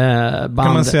 Kan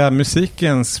man säga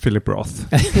musikens Philip Roth?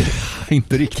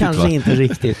 Inte riktigt, kanske inte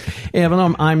riktigt. Även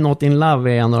om I'm Not In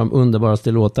Love är en av de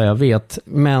underbaraste låtar jag vet.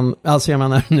 Men alltså jag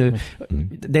menar nu,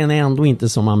 den är ändå inte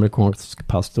som amerikansk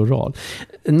pastoral.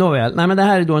 Nåväl, nej men det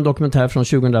här är då en dokumentär från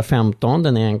 2015.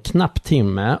 Den är en knapp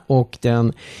timme. Och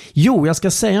jag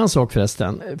ska säga en sak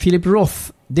förresten. Philip Roth,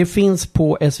 det finns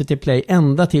på SVT Play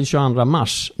ända till 22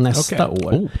 mars nästa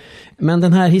år. Men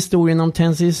den här historien om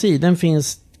 10cc, den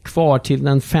finns kvar till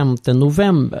den 5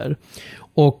 november.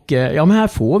 Och men här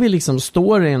får vi liksom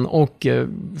storyn och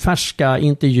färska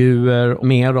intervjuer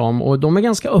med dem. Och de är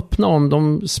ganska öppna om,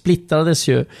 de splittrades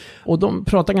ju. Och de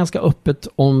pratar ganska öppet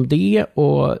om det.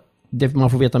 Och man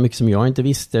får veta mycket som jag inte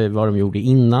visste, vad de gjorde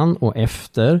innan och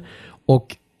efter.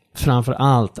 Och framför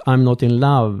allt I'm Not In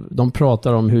Love, de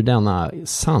pratar om hur denna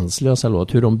sanslösa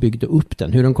låt, hur de byggde upp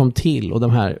den, hur den kom till, och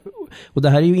det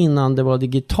här är ju innan det var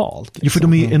digitalt. Liksom. Jo, för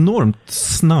de är enormt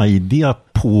snajdiga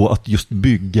på att just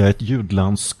bygga ett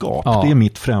ljudlandskap. Ja. Det är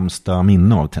mitt främsta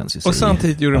minne av 10cc. Och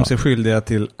samtidigt gjorde de sig skyldiga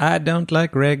till I don't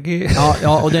like reggae.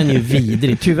 Ja, och den är ju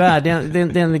vidrig. Tyvärr,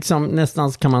 den liksom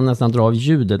nästan, kan man nästan dra av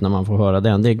ljudet när man får höra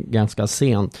den. Det är ganska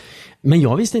sent. Men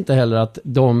jag visste inte heller att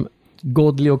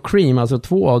Godley och Cream, alltså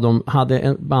två av dem,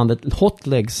 hade bandet Hot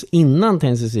Legs innan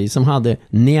 10cc som hade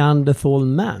Neanderthal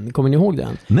Man. Kommer ni ihåg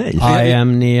den? Nej. I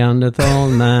am Neanderthal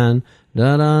Man.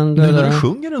 Men när du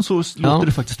sjunger den så låter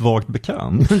det faktiskt vagt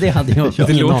bekant. Det hade jag.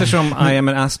 Det låter som I am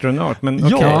an astronaut, men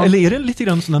okay. Ja, eller är det lite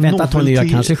grann sån här novelty? Vänta, jag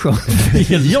kanske sjöng.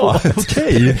 Ja,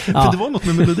 okej. För det var något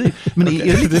med melodi. Men är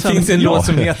det lite finns en låt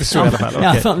som heter så i alla fall.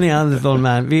 Okay. Ja, Neanderthal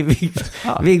Man.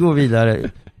 Vi går vidare.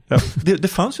 Ja. Det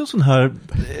fanns ju en sån här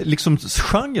liksom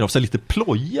genre av så lite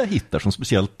plojiga hittar som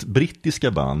speciellt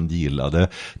brittiska band gillade.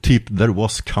 Typ There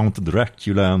Was Count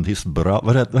Dracula and his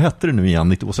vad hette det nu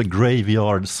igen? It was a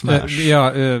graveyard smash.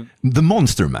 The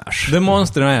Monster Mash. The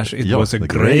Monster Mash. It was a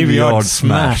graveyard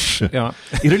smash. Ja.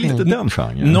 Är det lite den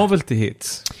genren? Novelty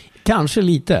hits. Kanske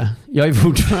lite. Jag är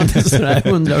fortfarande sådär,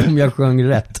 undrar om jag sjöng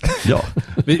rätt. Ja.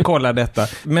 Vi kollar detta.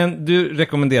 Men du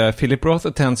rekommenderar Philip Roth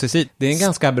och 10cc. Det är en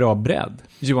ganska bra bredd.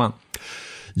 Johan?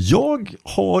 Jag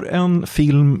har en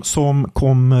film som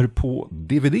kommer på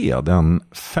DVD den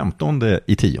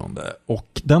 15/10.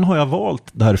 Och den har jag valt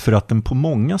därför att den på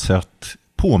många sätt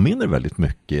påminner väldigt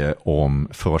mycket om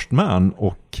First Man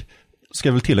och ska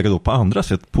jag väl tillägga då på andra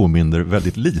sätt påminner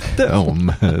väldigt lite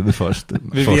om The First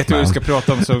Vi vet ju vad vi ska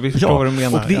prata om, så vi förstår vad du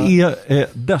menar. Och det är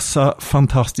dessa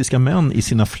fantastiska män i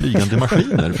sina flygande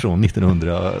maskiner från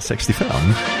 1965.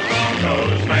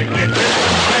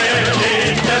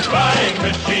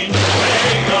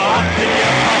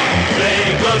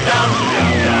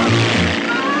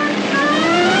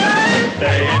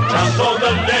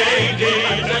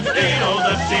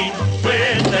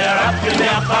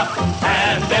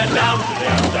 And then down to the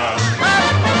down.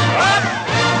 Up,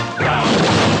 down,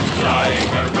 flying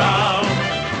around.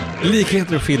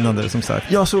 Likheter och skillnader som sagt.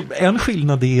 Ja, så en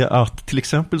skillnad är att till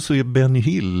exempel så är Benny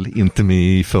Hill inte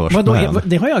med i First Man.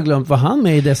 Det har jag glömt, var han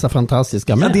med i dessa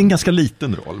fantastiska män? Ja, det är en ganska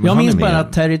liten roll. Men jag minns bara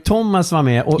att Terry Thomas var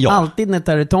med och alltid när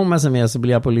Terry Thomas är med så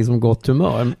blir jag på liksom gott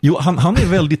humör. Jo, han är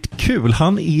väldigt kul.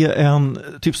 Han är en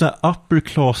typ så här upper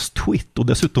class twit och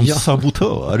dessutom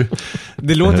sabotör.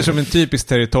 Det låter som en typisk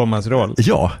Terry Thomas-roll.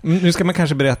 Ja. Nu ska man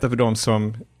kanske berätta för de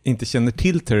som inte känner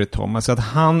till Terry Thomas att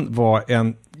han var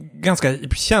en ganska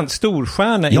känd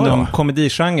storstjärna inom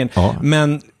komedigenren,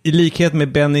 men i likhet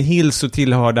med Benny Hill så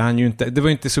tillhörde han ju inte, det var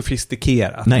inte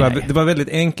sofistikerat. Det var väldigt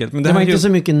enkelt. Men det var inte så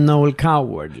mycket Noel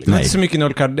Coward. Det var inte så mycket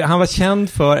Noel Coward. Han var känd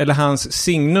för, eller hans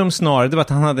signum snarare, det var att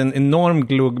han hade en enorm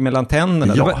glugg mellan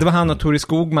tänderna. Ja. Det var han och Tore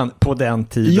Skogman på den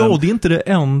tiden. Ja, och det är inte det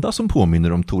enda som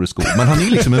påminner om Tore Skogman. Han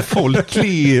är liksom en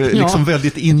folklig, liksom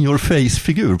väldigt in your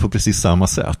face-figur på precis samma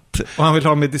sätt. Och han vill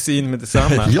ha medicin med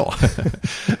detsamma. Ja,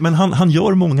 men han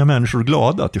gör många människor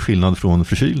glada till skillnad från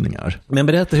förkylningar. Men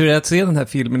berätta hur det är att se den här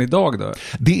filmen idag då?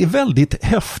 Det är väldigt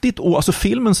häftigt, och alltså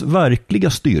filmens verkliga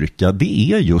styrka,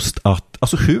 det är just att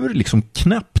alltså hur liksom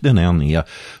knäpp den än är,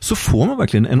 så får man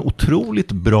verkligen en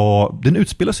otroligt bra, den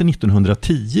utspelar sig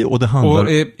 1910 och det handlar...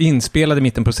 Och är inspelad i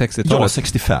mitten på 60-talet. Ja,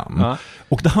 65. Ja.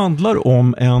 Och det handlar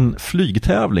om en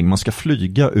flygtävling. Man ska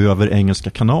flyga över Engelska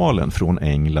kanalen från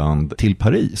England till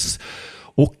Paris.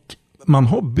 Och man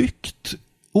har byggt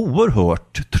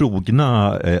oerhört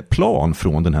trogna plan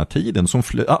från den här tiden.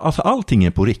 Alltså allting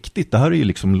är på riktigt. Det här är ju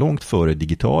liksom långt före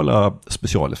digitala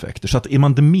specialeffekter. Så att är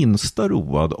man det minsta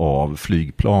road av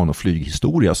flygplan och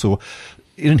flyghistoria, så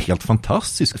är det en helt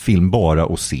fantastisk film bara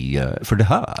att se för det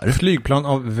här. Flygplan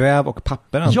av väv och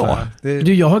papper, antar jag.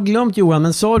 Du, jag har glömt, Johan,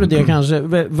 men sa du det kanske?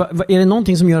 Är det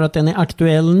någonting som gör att den är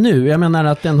aktuell nu? Jag menar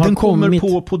att den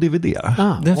kommer på DVD.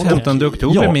 Den 15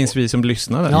 oktober minns vi som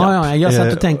lyssnade. Ja, jag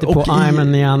satt och tänkte på I'm a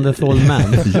Neanderthal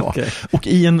Man. Ja. Okay. Och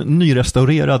i en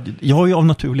nyrestaurerad, jag har ju av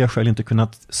naturliga skäl inte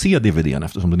kunnat se DVDn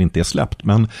eftersom den inte är släppt,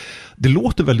 men det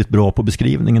låter väldigt bra på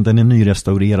beskrivningen, den är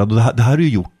nyrestaurerad, och det här är ju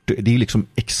gjort, det är liksom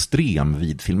extrem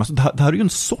vidfilm. Alltså det här är ju en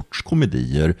sorts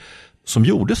komedier som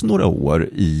gjordes några år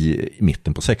i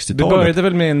mitten på 60-talet. Det började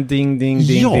väl med en ding.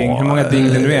 Hur många ding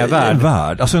det nu är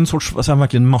värd? Alltså en sorts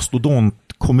verkligen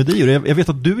mastodontkomedier. Jag vet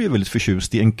att du är väldigt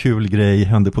förtjust i En kul grej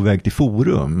hände på väg till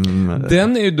Forum.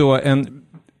 Den är ju då en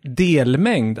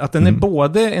delmängd, att den är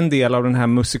både en del av den här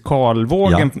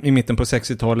musikalvågen i mitten på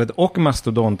 60-talet och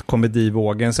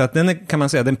mastodontkomedivågen, så att den är, kan man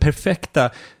säga, den perfekta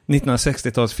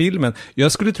 1960-talsfilmen.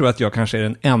 Jag skulle tro att jag kanske är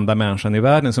den enda människan i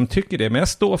världen som tycker det, men jag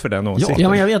står för den åsikten. Ja,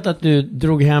 men jag vet att du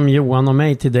drog hem Johan och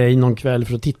mig till dig någon kväll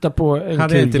för att titta på en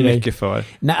hade kul inte grej. Mycket för.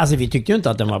 Nej, alltså vi tyckte ju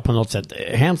inte att den var på något sätt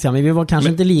hemskt, men vi var kanske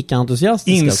inte lika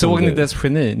entusiastiska. Insåg ni dess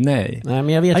geni? Nej. Nej,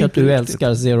 men jag vet att du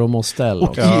älskar Zero Mostel.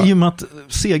 Och i och med att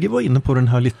Sege var inne på den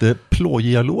här lite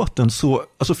plojiga låten, så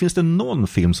alltså, finns det någon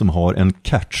film som har en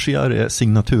catchigare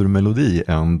signaturmelodi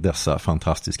än dessa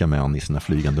fantastiska män i sina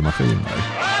flygande maskiner?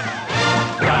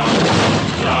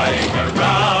 Flying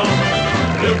around,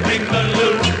 looping the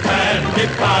loop and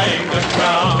defying the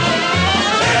crown.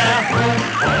 Yeah,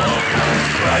 all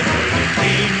brightly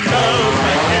clean, no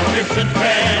magnificent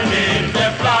men in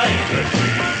their flying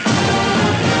machine.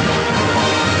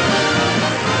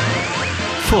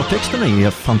 Förtexterna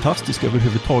är fantastiska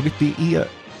överhuvudtaget. Det är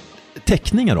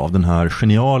teckningar av den här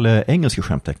geniala engelska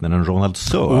skämttecknaren Ronald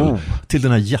Searle till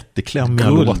den här jätteklämmiga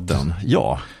låten.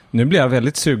 Ja. Nu blir jag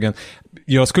väldigt sugen.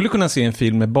 Jag skulle kunna se en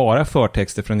film med bara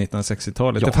förtexter från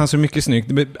 1960-talet. Ja. Det fanns så mycket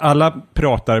snyggt. Alla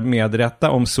pratar med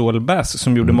rätta om Saul Bass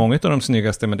som gjorde många av de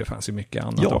snyggaste, men det fanns ju mycket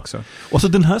annat också. Och så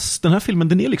den här filmen,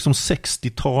 den är liksom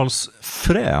 60-tals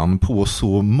frän på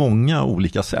så många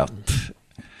olika sätt.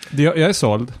 Jag är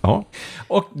såld. Ja.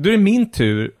 Och då är det min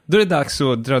tur. Då är det dags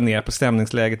att dra ner på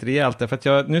stämningsläget rejält.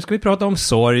 För att nu ska vi prata om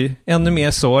sorg. Ännu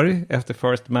mer sorg efter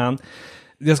First Man.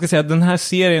 Jag ska säga att den här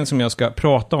serien som jag ska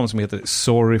prata om, som heter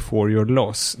Sorry for your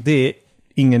loss, det är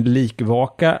ingen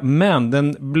likvaka, men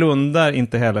den blundar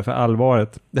inte heller för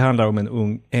allvaret. Det handlar om en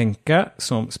ung änka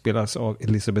som spelas av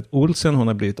Elisabeth Olsen. Hon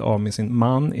har blivit av med sin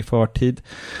man i förtid.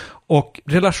 Och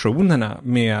relationerna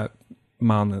med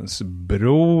mannens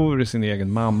bror, sin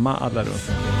egen mamma, alla runt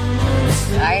omkring.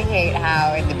 I hate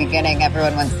how in the beginning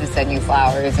everyone wants to send you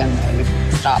flowers and you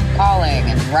stop calling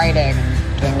and writing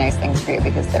and doing nice things for you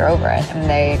because they're over it and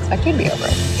they expect you to be over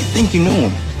it. You think you knew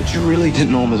him, but you really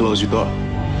didn't know him as well as you thought.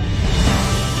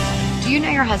 Do you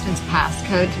know your husband's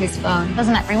passcode to his phone?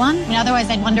 Doesn't everyone? I mean,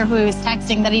 otherwise I'd wonder who he was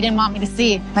texting that he didn't want me to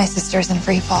see. My sister's in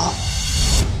free fall.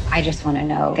 I just want to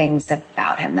know things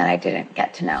about him that I didn't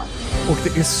get to know. Och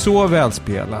det är så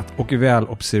välspelat och väl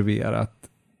observerat.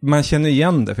 Man känner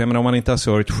igen det, för jag menar, om man inte har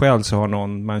sörjt själv så har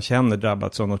någon man känner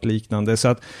drabbats av något liknande. Så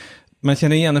att man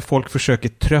känner igen när folk försöker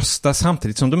trösta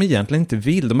samtidigt som de egentligen inte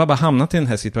vill. De har bara hamnat i den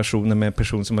här situationen med en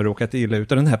person som har råkat illa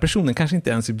ut. Och den här personen kanske inte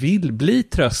ens vill bli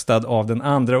tröstad av den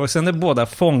andra. Och sen är båda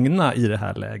fångna i det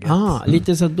här läget.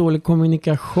 Lite så dålig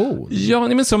kommunikation. Ja,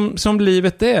 men som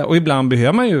livet är. Och ibland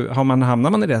behöver man ju, hamnar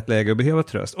man i rätt läge och behöver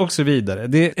tröst. Och så vidare.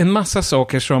 Det är en massa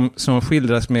saker som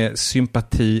skildras med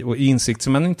sympati och insikt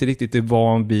som man inte riktigt är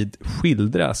van vid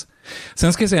skildras.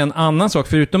 Sen ska jag säga en annan sak,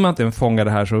 förutom att den fångar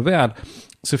det här så väl.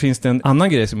 så finns det en annan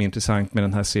grej som är intressant med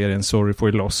den här serien Sorry for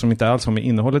Your Loss, som inte alls har med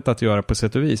innehållet att göra på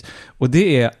sätt och vis. Och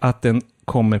det är att den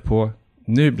kommer på,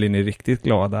 nu blir ni riktigt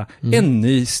glada, en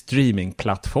ny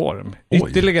streamingplattform.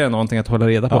 Ytterligare någonting att hålla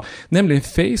reda på. Nämligen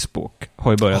Facebook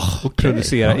har ju börjat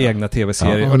producera egna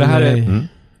tv-serier. Och det här är...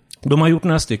 De har gjort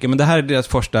några stycken, men det här är deras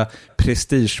första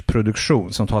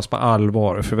prestigeproduktion som tas på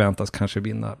allvar och förväntas kanske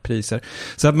vinna priser.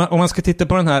 Så att om man ska titta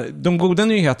på den här, de goda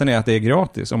nyheterna är att det är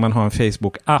gratis om man har en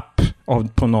Facebook-app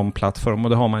på någon plattform, och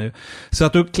det har man ju. Så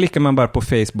att då klickar man bara på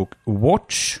Facebook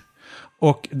Watch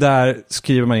och där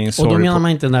skriver man in... Och då menar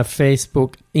man inte den där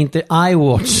Facebook, inte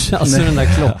iWatch, alltså den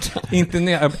där klockan.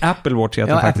 Inte Apple Watch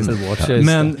heter det faktiskt. Apple Watch,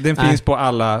 men den finns på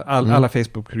alla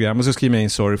Facebook-program. Och så skriver man in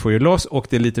Sorry for Your Loss, och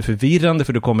det är lite förvirrande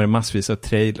för då kommer det massvis av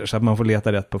trailers så att man får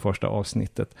leta rätt på första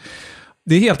avsnittet.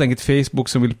 Det är helt enkelt Facebook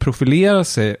som vill profilera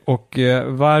sig, och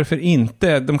varför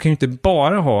inte? De kan ju inte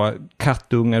bara ha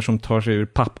kattungar som tar sig ur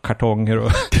pappkartonger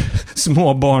och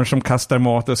små barn som kastar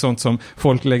mat och sånt som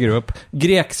folk lägger upp.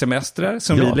 Greksemestrar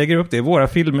som vi lägger upp, det är våra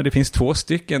filmer, det finns 2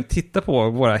 stycken. Titta på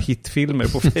våra hitfilmer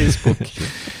på Facebook.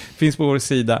 Finns på vår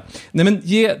sida. Nej, men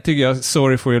tycker jag,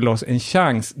 Sorry for Your Loss en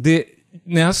chans.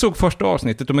 När jag såg första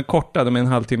avsnittet, de är korta, de är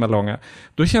 1,5 timme långa,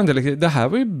 då kände jag det här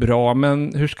var ju bra,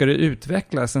 men hur ska det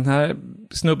utvecklas? Den här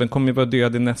snubben kommer ju vara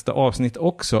död i nästa avsnitt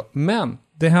också, men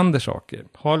det händer saker.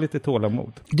 Ha lite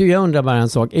tålamod. Du, jag undrar bara en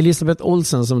sak. Elisabeth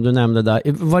Olsen som du nämnde där,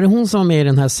 var det hon som var med i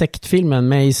den här sektfilmen?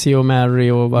 Maisie och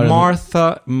Mary och...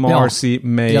 Martha, Marcy,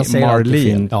 May,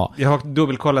 Marlene. Ja. Jag har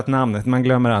dubbelkollat namnet, man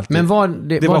glömmer alltid. Men var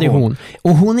det hon?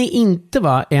 Och hon är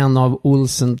inte en av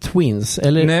Olsen Twins?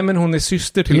 Eller? Nej, men hon är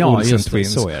syster till Olsen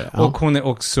Twins. Så är det. Ja. Och hon är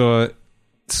också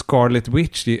Scarlet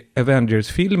Witch i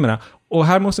Avengers-filmerna. Och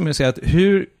här måste man ju säga att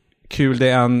hur kul det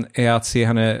än är att se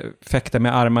henne fäkta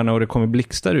med armarna och det kommer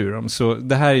blixtar ur dem. Så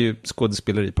det här är ju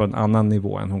skådespeleri på en annan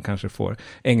nivå än hon kanske får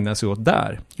ägna sig åt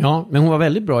där. Ja, men hon var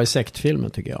väldigt bra i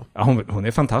sektfilmen tycker jag. Ja, hon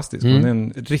är fantastisk. Hon är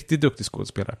en riktigt duktig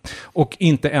skådespelare. Och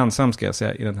inte ensam ska jag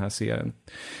säga i den här serien.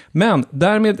 Men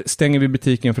därmed stänger vi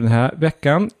butiken för den här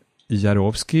veckan.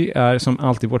 Jarowski är som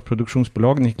alltid vårt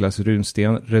produktionsbolag. Niklas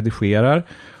Runsten redigerar.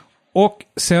 Och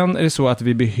sen är det så att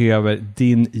vi behöver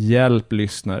din hjälp,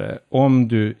 lyssnare. Om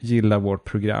du gillar vårt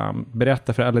program,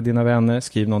 berätta för alla dina vänner,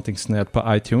 skriv någonting snällt på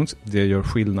iTunes, det gör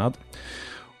skillnad.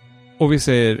 Och vi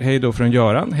säger hej då från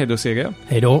Göran, hej då CG.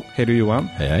 Hej då. Hej då Johan.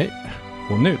 Hej hej.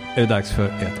 Och nu är det dags för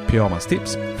ett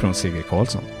pyjamastips från CG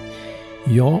Karlsson.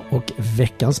 Ja, och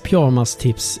veckans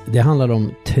pyjamastips, det handlar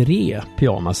om 3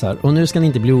 pyjamasar. Och nu ska ni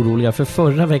inte bli oroliga, för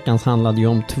förra veckans handlade ju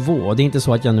om 2. Det är inte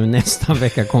så att jag nu nästa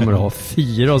vecka kommer att ha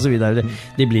 4 och så vidare.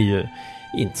 Det blir ju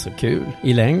inte så kul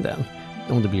i längden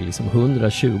om det blir liksom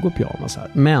 120 pyjamasar.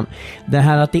 Men det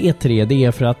här att det är 3, det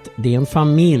är för att det är en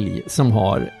familj som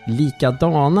har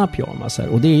likadana pyjamasar.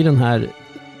 Och det är den här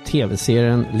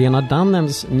tv-serien Lena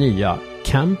Dunhams nya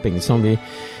Camping som vi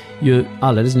ju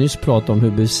alldeles nyss pratade om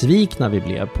hur besvikna vi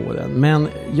blev på den. Men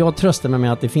jag tröstar mig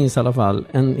med att det finns i alla fall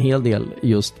en hel del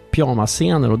just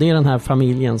pyjamasscener. Och det är den här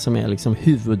familjen som är liksom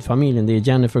huvudfamiljen. Det är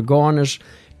Jennifer Garners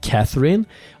Catherine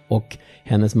och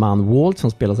hennes man Walt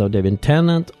som spelas av David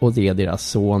Tennant. Och det är deras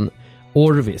son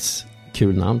Orvis,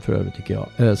 kul namn för övrigt tycker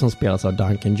jag, som spelas av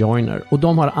Duncan Joyner. Och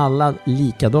de har alla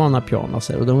likadana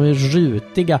pyjamaser och de är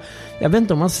rutiga. Jag vet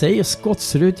inte om man säger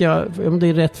skottsrutiga, om det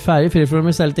är rätt färg för det, för de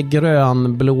är så lite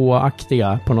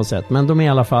grönblåaktiga på något sätt. Men de är i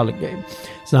alla fall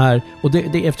så här, och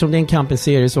eftersom det är en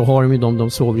campingserie så har de ju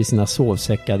de sover i sina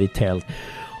sovsäckar i tält.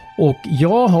 Och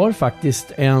jag har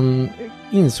faktiskt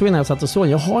insåg när jag satt och såg,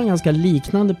 jag har en ganska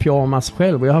liknande pyjamas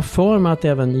själv och jag har för mig att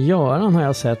även Göran har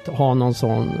jag sett ha någon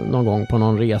sån någon gång på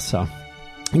någon resa.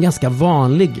 En ganska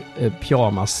vanlig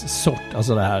pyjamassort,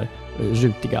 alltså det här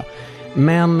rutiga.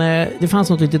 Men det fanns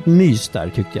något litet mys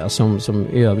där tyckte jag som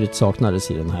i övrigt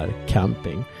saknades i den här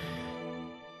Camping.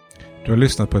 Du har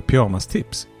lyssnat på ett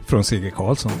pyjamastips från CG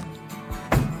Karlsson.